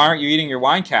these. He's like, "Why aren't you eating your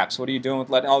wine caps? What are you doing with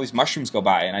letting all these mushrooms go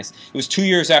by?" And it was 2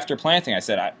 years after planting. I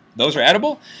said, "Those are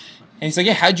edible?" And he's like,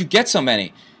 "Yeah, how'd you get so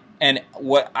many?" And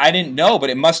what I didn't know,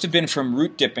 but it must have been from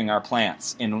root dipping our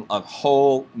plants in a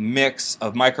whole mix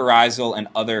of mycorrhizal and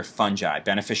other fungi,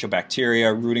 beneficial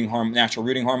bacteria, natural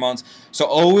rooting hormones. So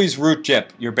always root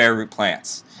dip your bare root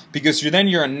plants, because then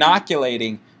you're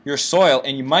inoculating your soil,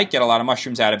 and you might get a lot of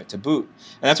mushrooms out of it to boot.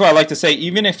 And that's why I like to say,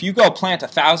 even if you go plant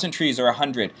 1,000 trees or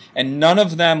 100 and none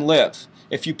of them live,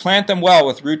 if you plant them well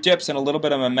with root dips and a little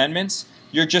bit of amendments,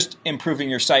 you're just improving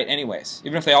your site anyways.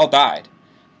 Even if they all died,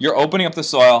 you're opening up the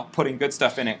soil, putting good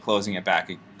stuff in it, closing it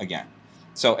back again.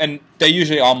 So, and they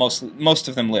usually most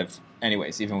of them live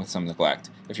anyways, even with some neglect,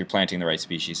 if you're planting the right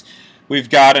species. We've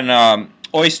got an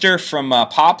oyster from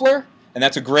poplar. And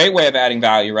that's a great way of adding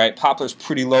value, right? Poplar's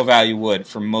pretty low-value wood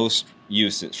for most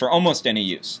uses, for almost any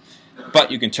use.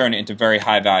 But you can turn it into very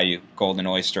high-value golden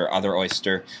oyster, other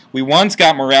oyster. We once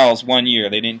got morels 1 year.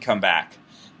 They didn't come back.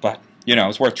 But, you know, it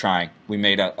was worth trying. We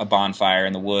made a bonfire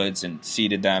in the woods and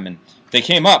seeded them, and they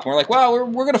came up. And we're like, well,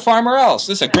 we're going to farm morels.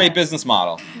 This is a great business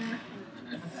model.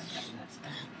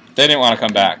 They didn't want to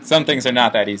come back. Some things are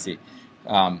not that easy.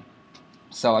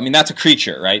 So, I mean, that's a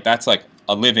creature, right? That's like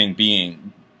a living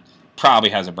being.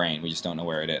 Probably has a brain. We just don't know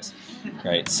where it is,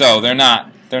 right? So they're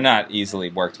not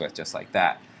easily worked with just like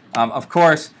that. Of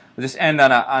course, we'll just end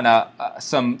on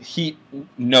some heat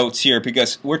notes here,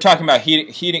 because we're talking about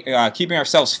keeping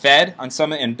ourselves fed on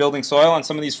some and building soil on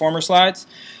some of these former slides,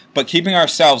 but keeping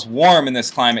ourselves warm in this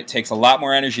climate takes a lot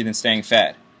more energy than staying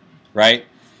fed, right?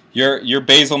 Your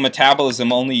basal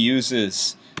metabolism only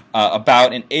uses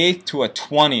about 1/8 to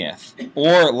 1/20th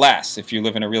or less if you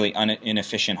live in a really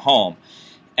inefficient home,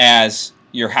 as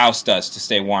your house does to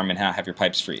stay warm and have your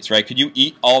pipes freeze, right? Could you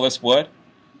eat all this wood?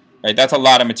 Right, that's a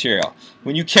lot of material.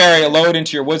 When you carry a load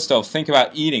into your wood stove, think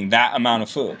about eating that amount of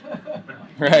food,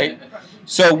 right?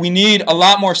 So we need a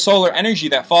lot more solar energy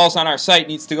that falls on our site,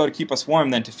 needs to go to keep us warm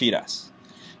than to feed us.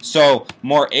 So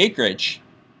more acreage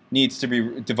needs to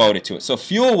be devoted to it. So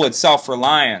fuel wood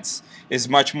self-reliance is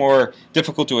much more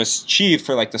difficult to achieve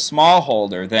for like the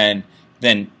smallholder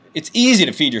than it's easy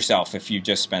to feed yourself if you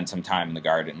just spend some time in the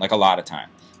garden, like a lot of time,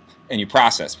 and you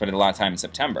process, but a lot of time in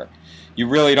September. You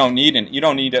really don't need you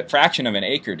don't need a fraction of an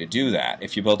acre to do that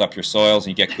if you build up your soils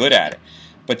and you get good at it.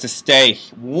 But to stay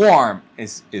warm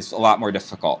is a lot more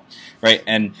difficult, right?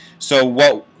 And so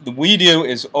what we do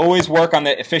is always work on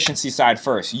the efficiency side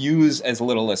first. Use as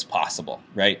little as possible,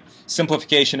 right?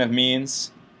 Simplification of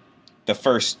means, the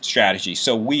first strategy.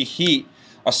 So we heat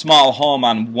a small home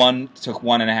on 1 to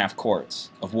 1.5 quarts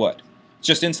of wood. It's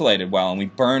just insulated well, and we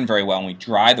burn very well, and we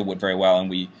dry the wood very well, and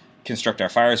we construct our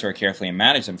fires very carefully and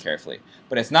manage them carefully.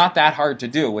 But it's not that hard to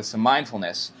do with some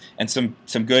mindfulness and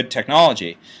some good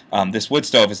technology. This wood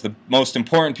stove is the most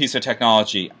important piece of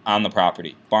technology on the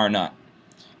property, bar none.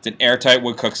 It's an airtight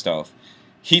wood cook stove.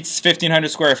 Heats 1,500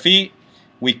 square feet.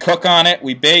 We cook on it,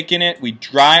 we bake in it, we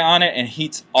dry on it, and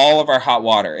heats all of our hot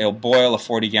water. It'll boil a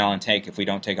 40-gallon tank if we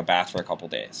don't take a bath for a couple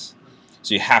days.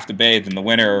 So you have to bathe in the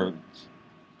winter,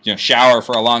 or shower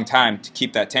for a long time to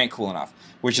keep that tank cool enough,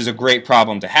 which is a great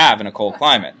problem to have in a cold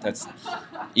climate. That's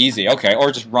easy, okay.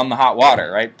 Or just run the hot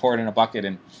water, right? Pour it in a bucket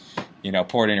and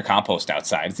pour it in your compost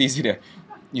outside. It's easy to,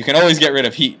 you can always get rid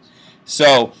of heat.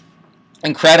 So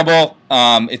incredible.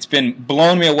 It's been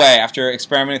blown me away after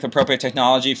experimenting with appropriate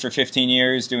technology for 15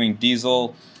 years, doing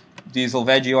diesel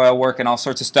veggie oil work and all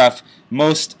sorts of stuff.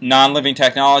 Most non-living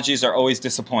technologies are always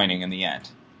disappointing in the end,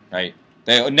 right?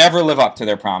 They never live up to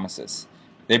their promises.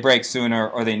 They break sooner,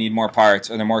 or they need more parts,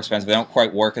 or they're more expensive. They don't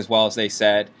quite work as well as they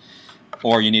said,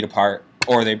 or you need a part,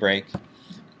 or they break.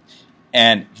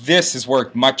 And this has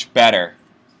worked much better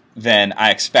than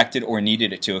I expected or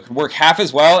needed it to. It could work half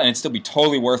as well and it'd still be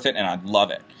totally worth it, and I'd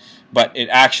love it. But it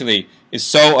actually is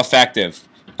so effective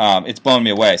It's blown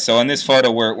me away. So in this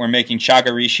photo, we're making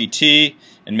chagarishi tea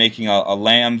and making a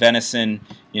lamb venison,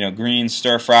 green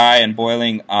stir fry, and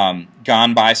boiling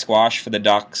gone by squash for the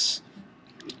ducks,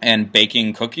 and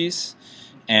baking cookies,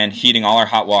 and heating all our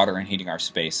hot water and heating our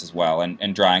space as well,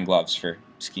 and drying gloves for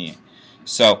skiing.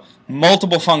 So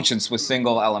multiple functions with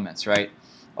single elements, right?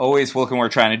 Always looking what we're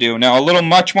trying to do. Now a little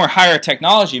much more higher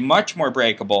technology, much more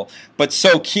breakable, but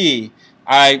so key.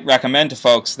 I recommend to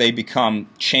folks they become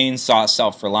chainsaw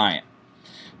self-reliant.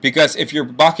 Because if you're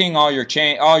bucking all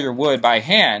your wood by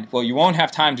hand, well, you won't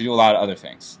have time to do a lot of other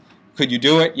things. Could you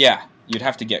do it? Yeah, you'd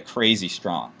have to get crazy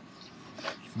strong.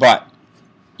 But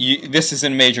this is a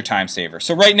major time saver.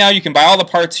 So right now you can buy all the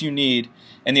parts you need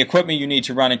and the equipment you need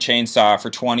to run a chainsaw for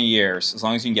 20 years, as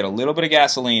long as you can get a little bit of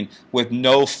gasoline with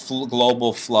no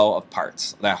global flow of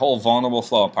parts. That whole vulnerable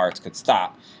flow of parts could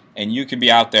stop, and you can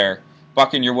be out there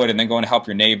bucking your wood and then going to help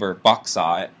your neighbor buck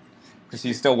saw it, because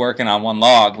he's still working on one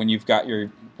log when you've got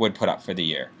your wood put up for the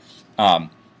year.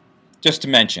 Just to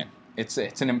mention, it's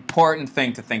an important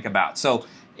thing to think about. So,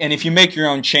 and if you make your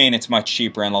own chain, it's much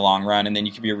cheaper in the long run, and then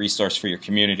you can be a resource for your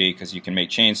community because you can make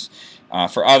chains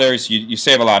for others. You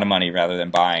save a lot of money rather than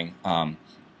buying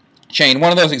chain.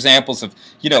 One of those examples of,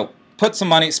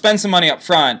 spend some money up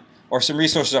front or some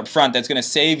resources up front that's going to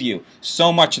save you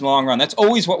so much in the long run. That's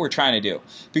always what we're trying to do,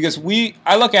 because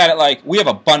I look at it like we have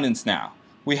abundance now.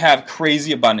 We have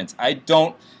crazy abundance.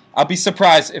 I'll be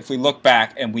surprised if we look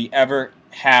back and we ever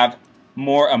have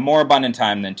a more abundant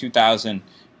time than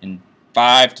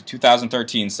 2005 to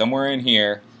 2013, somewhere in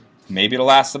here. Maybe it'll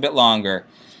last a bit longer.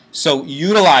 So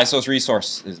utilize those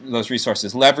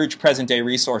resources. Leverage present-day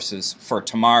resources for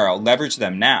tomorrow. Leverage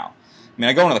them now. I mean,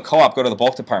 I go into the co-op, go to the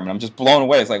bulk department, I'm just blown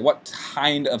away. It's like, what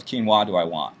kind of quinoa do I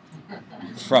want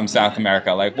from South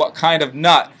America? Like, what kind of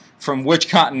nut from which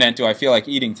continent do I feel like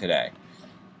eating today?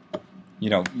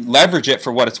 Leverage it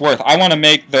for what it's worth. I want to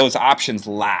make those options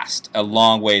last a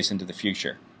long ways into the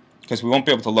future, because we won't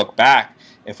be able to look back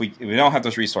if we don't have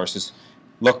those resources.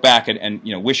 Look back and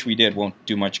wish we did won't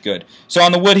do much good. So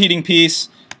on the wood heating piece,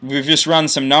 we've just run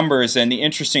some numbers, and the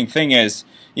interesting thing is,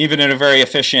 even in a very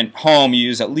efficient home, you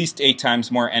use at least 8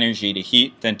 times more energy to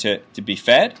heat than to be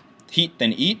fed. Heat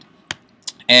than eat.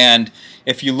 And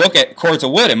if you look at cords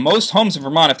of wood, in most homes in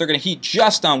Vermont, if they're going to heat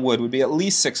just on wood, would be at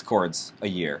least 6 cords a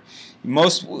year.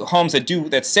 Most homes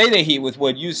that say they heat with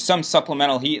wood use some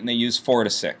supplemental heat, and they use 4 to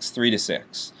 6, 3 to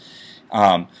 6.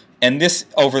 And this,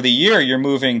 over the year, you're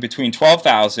moving between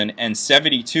 12,000 and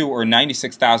 72 or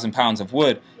 96,000 pounds of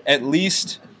wood, at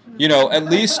least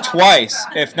twice,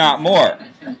 if not more,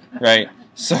 right?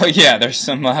 So yeah, there's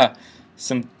some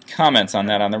comments on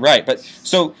that on the right. But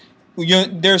so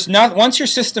once your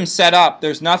system's set up,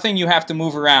 there's nothing you have to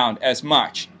move around as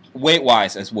much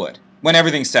weight-wise as wood when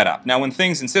everything's set up. Now, when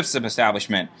things in system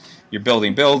establishment, you're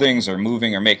building buildings or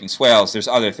moving or making swales, there's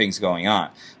other things going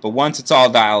on. But once it's all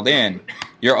dialed in,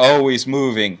 you're always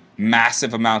moving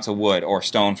massive amounts of wood or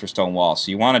stone for stone walls.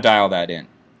 So you want to dial that in.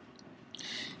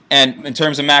 And in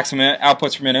terms of maximum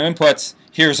outputs for minimum inputs,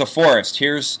 here's a forest.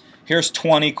 Here's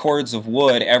 20 cords of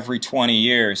wood every 20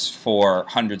 years for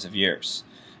hundreds of years.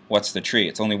 What's the tree?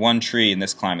 It's only one tree in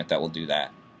this climate that will do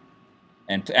that.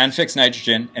 And fix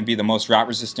nitrogen and be the most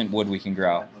rot-resistant wood we can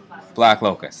grow. Black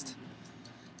locust.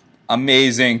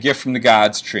 Amazing gift from the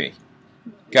gods tree.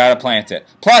 Gotta plant it.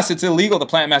 Plus, it's illegal to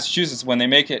plant in Massachusetts. When they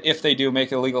make it, if they do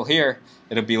make it illegal here,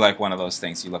 it'll be like one of those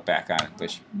things you look back on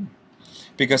it.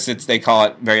 Because they call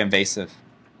it very invasive.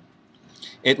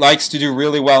 It likes to do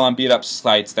really well on beat-up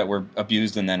sites that were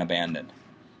abused and then abandoned.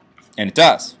 And it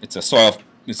does. It's a soil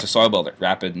builder,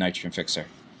 rapid nitrogen fixer.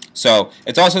 So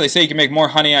it's also, they say you can make more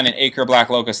honey on an acre of black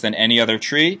locust than any other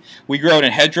tree. We grow it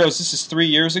in hedgerows. This is 3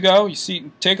 years ago. You see,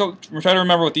 try to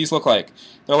remember what these look like.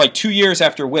 They're like 2 years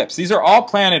after whips. These are all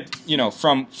planted,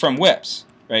 from whips,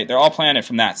 right? They're all planted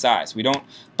from that size. We don't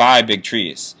buy big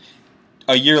trees.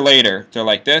 A year later, they're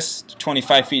like this,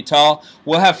 25 feet tall.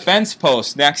 We'll have fence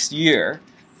posts next year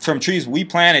from trees we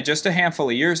planted just a handful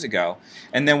of years ago,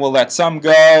 and then we'll let some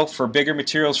go for bigger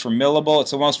materials, for millable. It's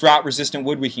the most rot-resistant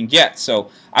wood we can get. So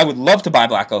I would love to buy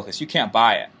black locust. You can't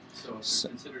buy it. So if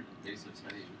they're considered invasive,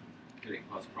 could it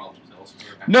cause problems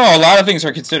elsewhere? No, a lot of things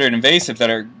are considered invasive that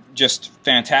are just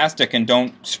fantastic and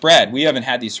don't spread. We haven't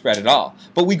had these spread at all.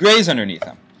 But we graze underneath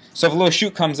them. So if a little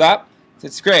shoot comes up,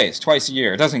 it's grazed twice a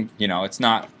year. It doesn't, it's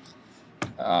not,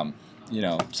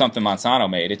 something Monsanto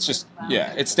made. It's just,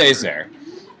 it stays there.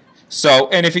 So,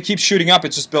 and if it keeps shooting up,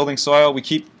 it's just building soil. We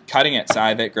keep cutting it,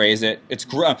 scythe it, graze it. It's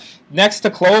next to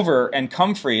clover and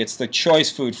comfrey, it's the choice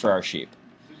food for our sheep.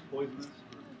 Poisonous?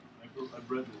 I've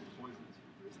read that it's poisonous.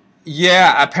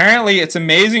 Yeah, apparently it's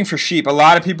amazing for sheep. A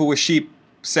lot of people with sheep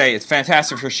say it's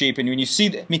fantastic for sheep. And when you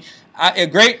see, a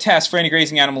great test for any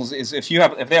grazing animals is if they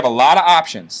have a lot of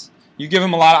options. You give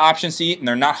them a lot of options to eat, and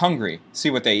they're not hungry.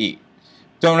 See what they eat.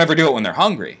 Don't ever do it when they're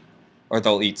hungry, or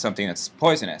they'll eat something that's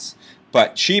poisonous.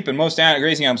 But sheep and most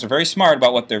grazing animals are very smart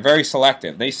about what they're very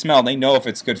selective. They smell, they know if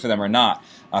it's good for them or not,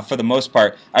 for the most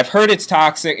part. I've heard it's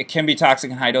toxic. It can be toxic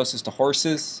in high doses to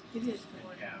horses. It is.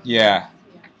 Yeah.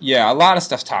 Yeah, a lot of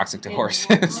stuff's toxic to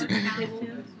horses.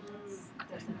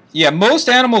 Yeah, most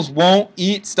animals won't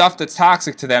eat stuff that's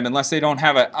toxic to them unless they don't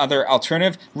have other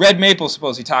alternative. Red maple is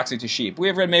supposedly toxic to sheep. We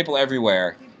have red maple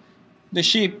everywhere. The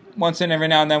sheep, once in every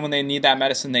now and then, when they need that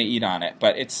medicine, they eat on it.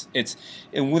 But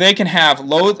they can have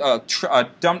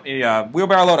a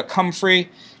wheelbarrow load of comfrey,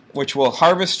 which we'll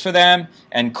harvest for them,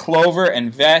 and clover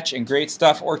and vetch and great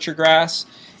stuff, orchard grass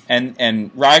and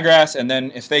ryegrass. And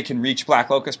then if they can reach black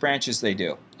locust branches, they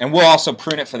do. And we'll also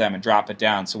prune it for them and drop it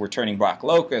down, so we're turning black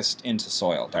locust into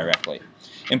soil directly.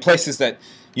 In places that,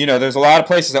 there's a lot of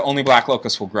places that only black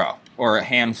locust will grow, or a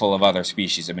handful of other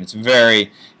species. I mean,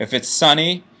 if it's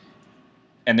sunny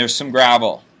and there's some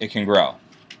gravel, it can grow.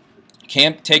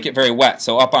 Can't take it very wet,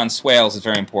 so up on swales is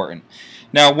very important.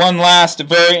 Now, one last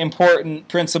very important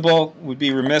principle would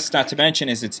be remiss not to mention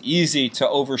is it's easy to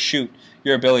overshoot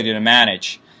your ability to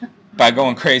manage by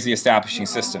going crazy establishing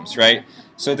systems, right?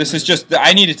 So this is just,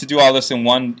 I needed to do all this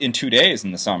in 2 days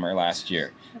in the summer last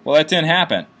year. Well, that didn't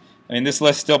happen. I mean, this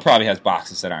list still probably has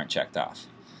boxes that aren't checked off,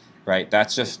 right?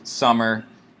 That's just summer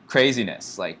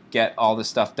craziness, like get all this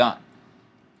stuff done.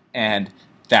 And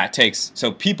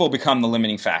so people become the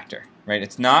limiting factor, right?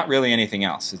 It's not really anything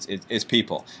else. It's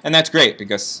people. And that's great,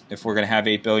 because if we're going to have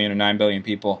 8 billion or 9 billion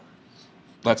people,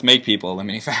 let's make people a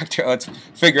limiting factor. Let's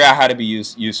figure out how to be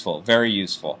useful, very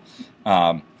useful.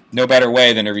 No better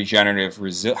way than a regenerative,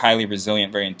 highly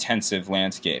resilient, very intensive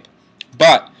landscape.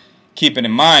 But keeping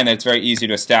in mind that it's very easy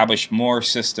to establish more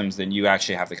systems than you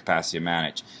actually have the capacity to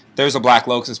manage. There's a black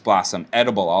locust blossom,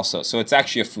 edible also, so it's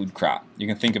actually a food crop. You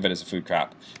can think of it as a food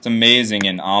crop. It's amazing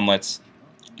in omelets.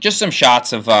 Just some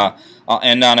shots of, I'll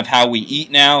end on, of how we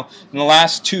eat now. In the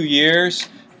last 2 years,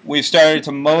 we've started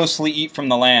to mostly eat from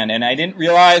the land, and I didn't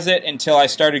realize it until I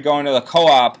started going to the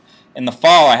co-op in the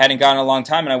fall. I hadn't gone in a long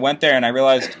time, and I went there and I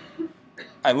realized,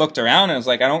 I looked around and I was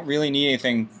like, I don't really need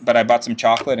anything, but I bought some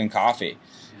chocolate and coffee.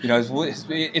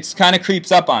 It's kind of creeps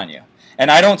up on you.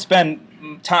 And I don't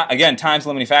spend time, again, time's a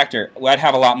limiting factor. I'd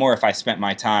have a lot more if I spent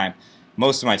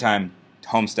most of my time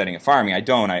homesteading and farming. I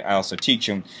don't. I also teach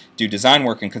and do design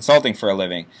work and consulting for a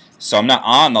living. So I'm not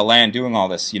on the land doing all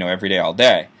this, every day, all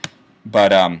day.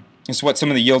 But it's what some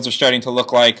of the yields are starting to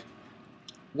look like.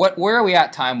 Where are we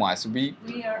at time-wise? We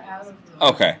are out of the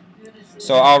Okay.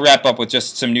 So I'll wrap up with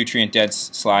just some nutrient-dense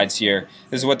slides here.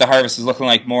 This is what the harvest is looking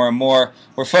like more and more.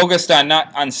 We're focused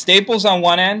on staples on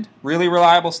one end, really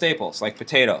reliable staples like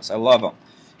potatoes. I love them.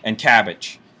 And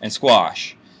cabbage and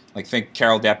squash. Like think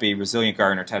Carol Deppy, Resilient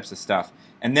Gardener types of stuff.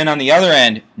 And then on the other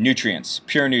end, nutrients,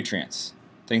 pure nutrients.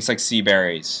 Things like sea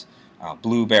berries,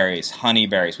 blueberries,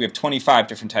 honeyberries. We have 25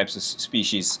 different types of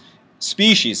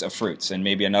species of fruits and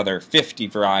maybe another 50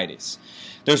 varieties.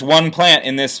 There's one plant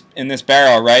in this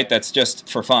barrel, right, that's just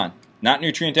for fun. Not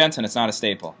nutrient dense, and it's not a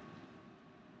staple.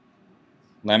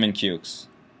 Lemon cukes,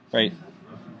 right?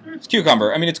 It's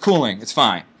cucumber. I mean, it's cooling. It's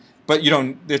fine. But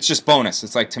it's just bonus.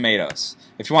 It's like tomatoes.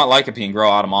 If you want lycopene, grow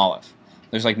autumn olive.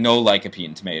 There's like no lycopene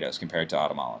in tomatoes compared to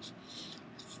autumn olive.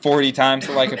 40 times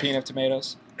the lycopene of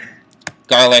tomatoes.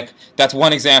 Garlic. That's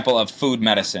one example of food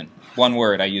medicine. One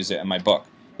word, I use it in my book.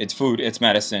 It's food, it's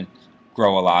medicine.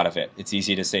 Grow a lot of it. It's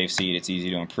easy to save seed. It's easy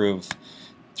to improve.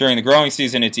 During the growing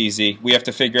season, it's easy. We have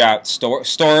to figure out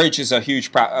storage is a huge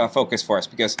focus for us,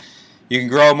 because you can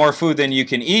grow more food than you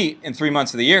can eat in 3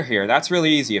 months of the year here. That's really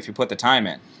easy if you put the time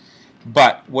in.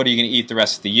 But what are you going to eat the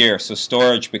rest of the year? So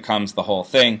storage becomes the whole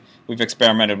thing. We've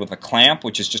experimented with a clamp,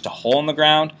 which is just a hole in the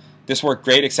ground. This worked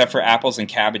great except for apples and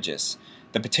cabbages.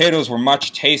 The potatoes were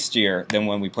much tastier than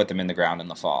when we put them in the ground in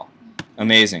the fall.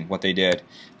 Amazing what they did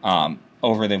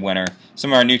over the winter.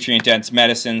 Some of our nutrient-dense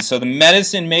medicines. So the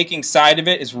medicine-making side of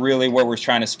it is really where we're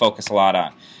trying to focus a lot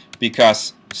on.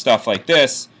 Because stuff like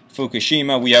this,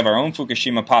 Fukushima, we have our own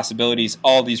Fukushima possibilities,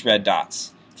 all these red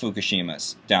dots.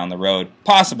 Fukushimas down the road.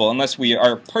 Possible, unless we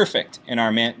are perfect in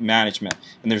our management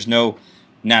and there's no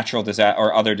natural disaster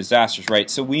or other disasters, right?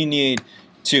 So we need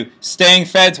to, staying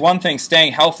fed's one thing,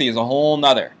 staying healthy is a whole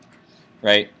nother,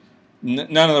 right?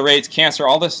 None of the rates, cancer,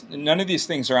 all this, none of these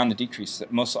things are on the decrease.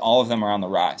 All of them are on the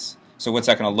rise. So what's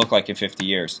that going to look like in 50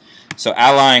 years? So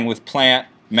allying with plant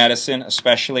medicine,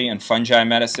 especially, and fungi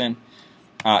medicine,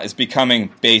 is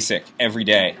becoming basic every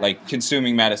day, like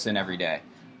consuming medicine every day.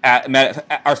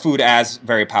 our food as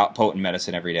very potent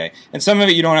medicine every day. And some of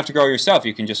it you don't have to grow yourself.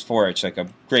 You can just forage, like a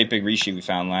great big reishi we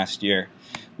found last year.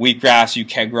 Wheatgrass you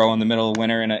can grow in the middle of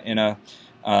winter in a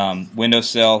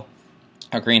windowsill.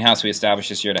 A greenhouse we established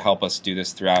this year to help us do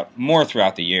this throughout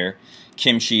the year.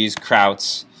 Kimchis,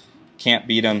 krauts, can't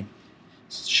beat them.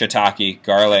 Shiitake,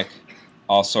 garlic,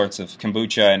 all sorts of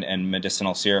kombucha and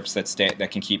medicinal syrups that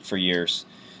can keep for years.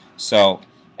 So,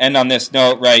 and on this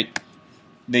note, right,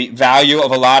 the value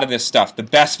of a lot of this stuff, the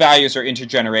best values are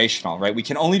intergenerational, right? We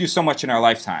can only do so much in our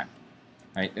lifetime,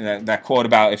 right? That quote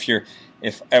about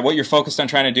if what you're focused on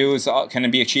trying to do can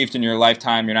be achieved in your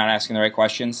lifetime, you're not asking the right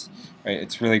questions, right?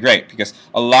 It's really great because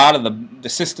a lot of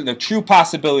the true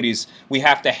possibilities we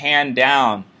have to hand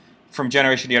down from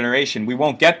generation to generation. We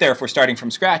won't get there if we're starting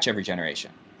from scratch every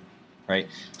generation, right?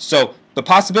 So the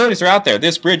possibilities are out there.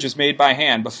 This bridge was made by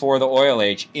hand before the oil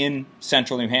age in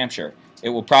central New Hampshire. It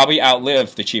will probably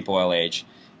outlive the cheap oil age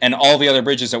and all the other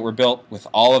bridges that were built with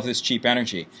all of this cheap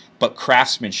energy. But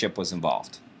craftsmanship was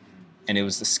involved, and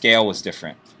the scale was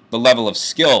different. The level of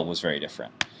skill was very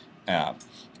different.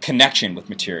 Connection with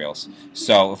materials.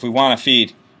 So if we want to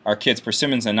feed our kids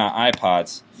persimmons and not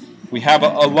iPods, we have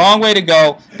a long way to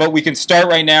go, but we can start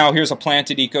right now. Here's a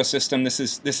planted ecosystem.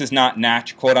 This is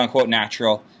not quote unquote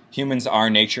natural. Humans are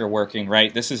nature working,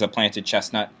 right? This is a planted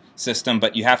chestnut system,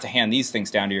 but you have to hand these things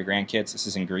down to your grandkids. This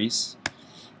is in Greece.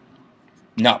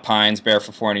 Nut pines bear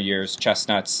for 400 years,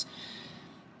 chestnuts.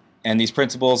 And these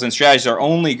principles and strategies are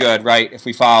only good, right, if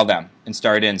we follow them and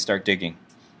start digging.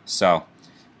 So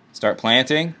start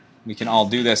planting. We can all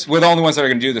do this. We're the only ones that are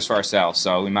going to do this for ourselves,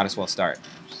 so we might as well start.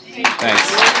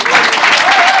 Thanks.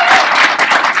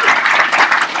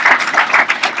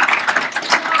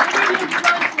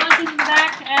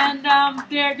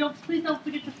 Please don't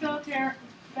forget to fill out their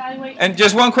evaluation. And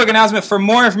just one quick announcement. For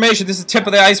more information, this is the tip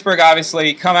of the iceberg,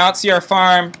 obviously. Come out, see our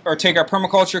farm, or take our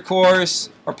permaculture course,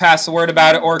 or pass the word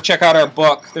about it, or check out our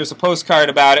book. There's a postcard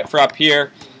about it for up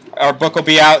here. Our book will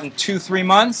be out in 2-3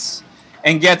 months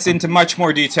and gets into much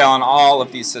more detail on all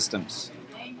of these systems.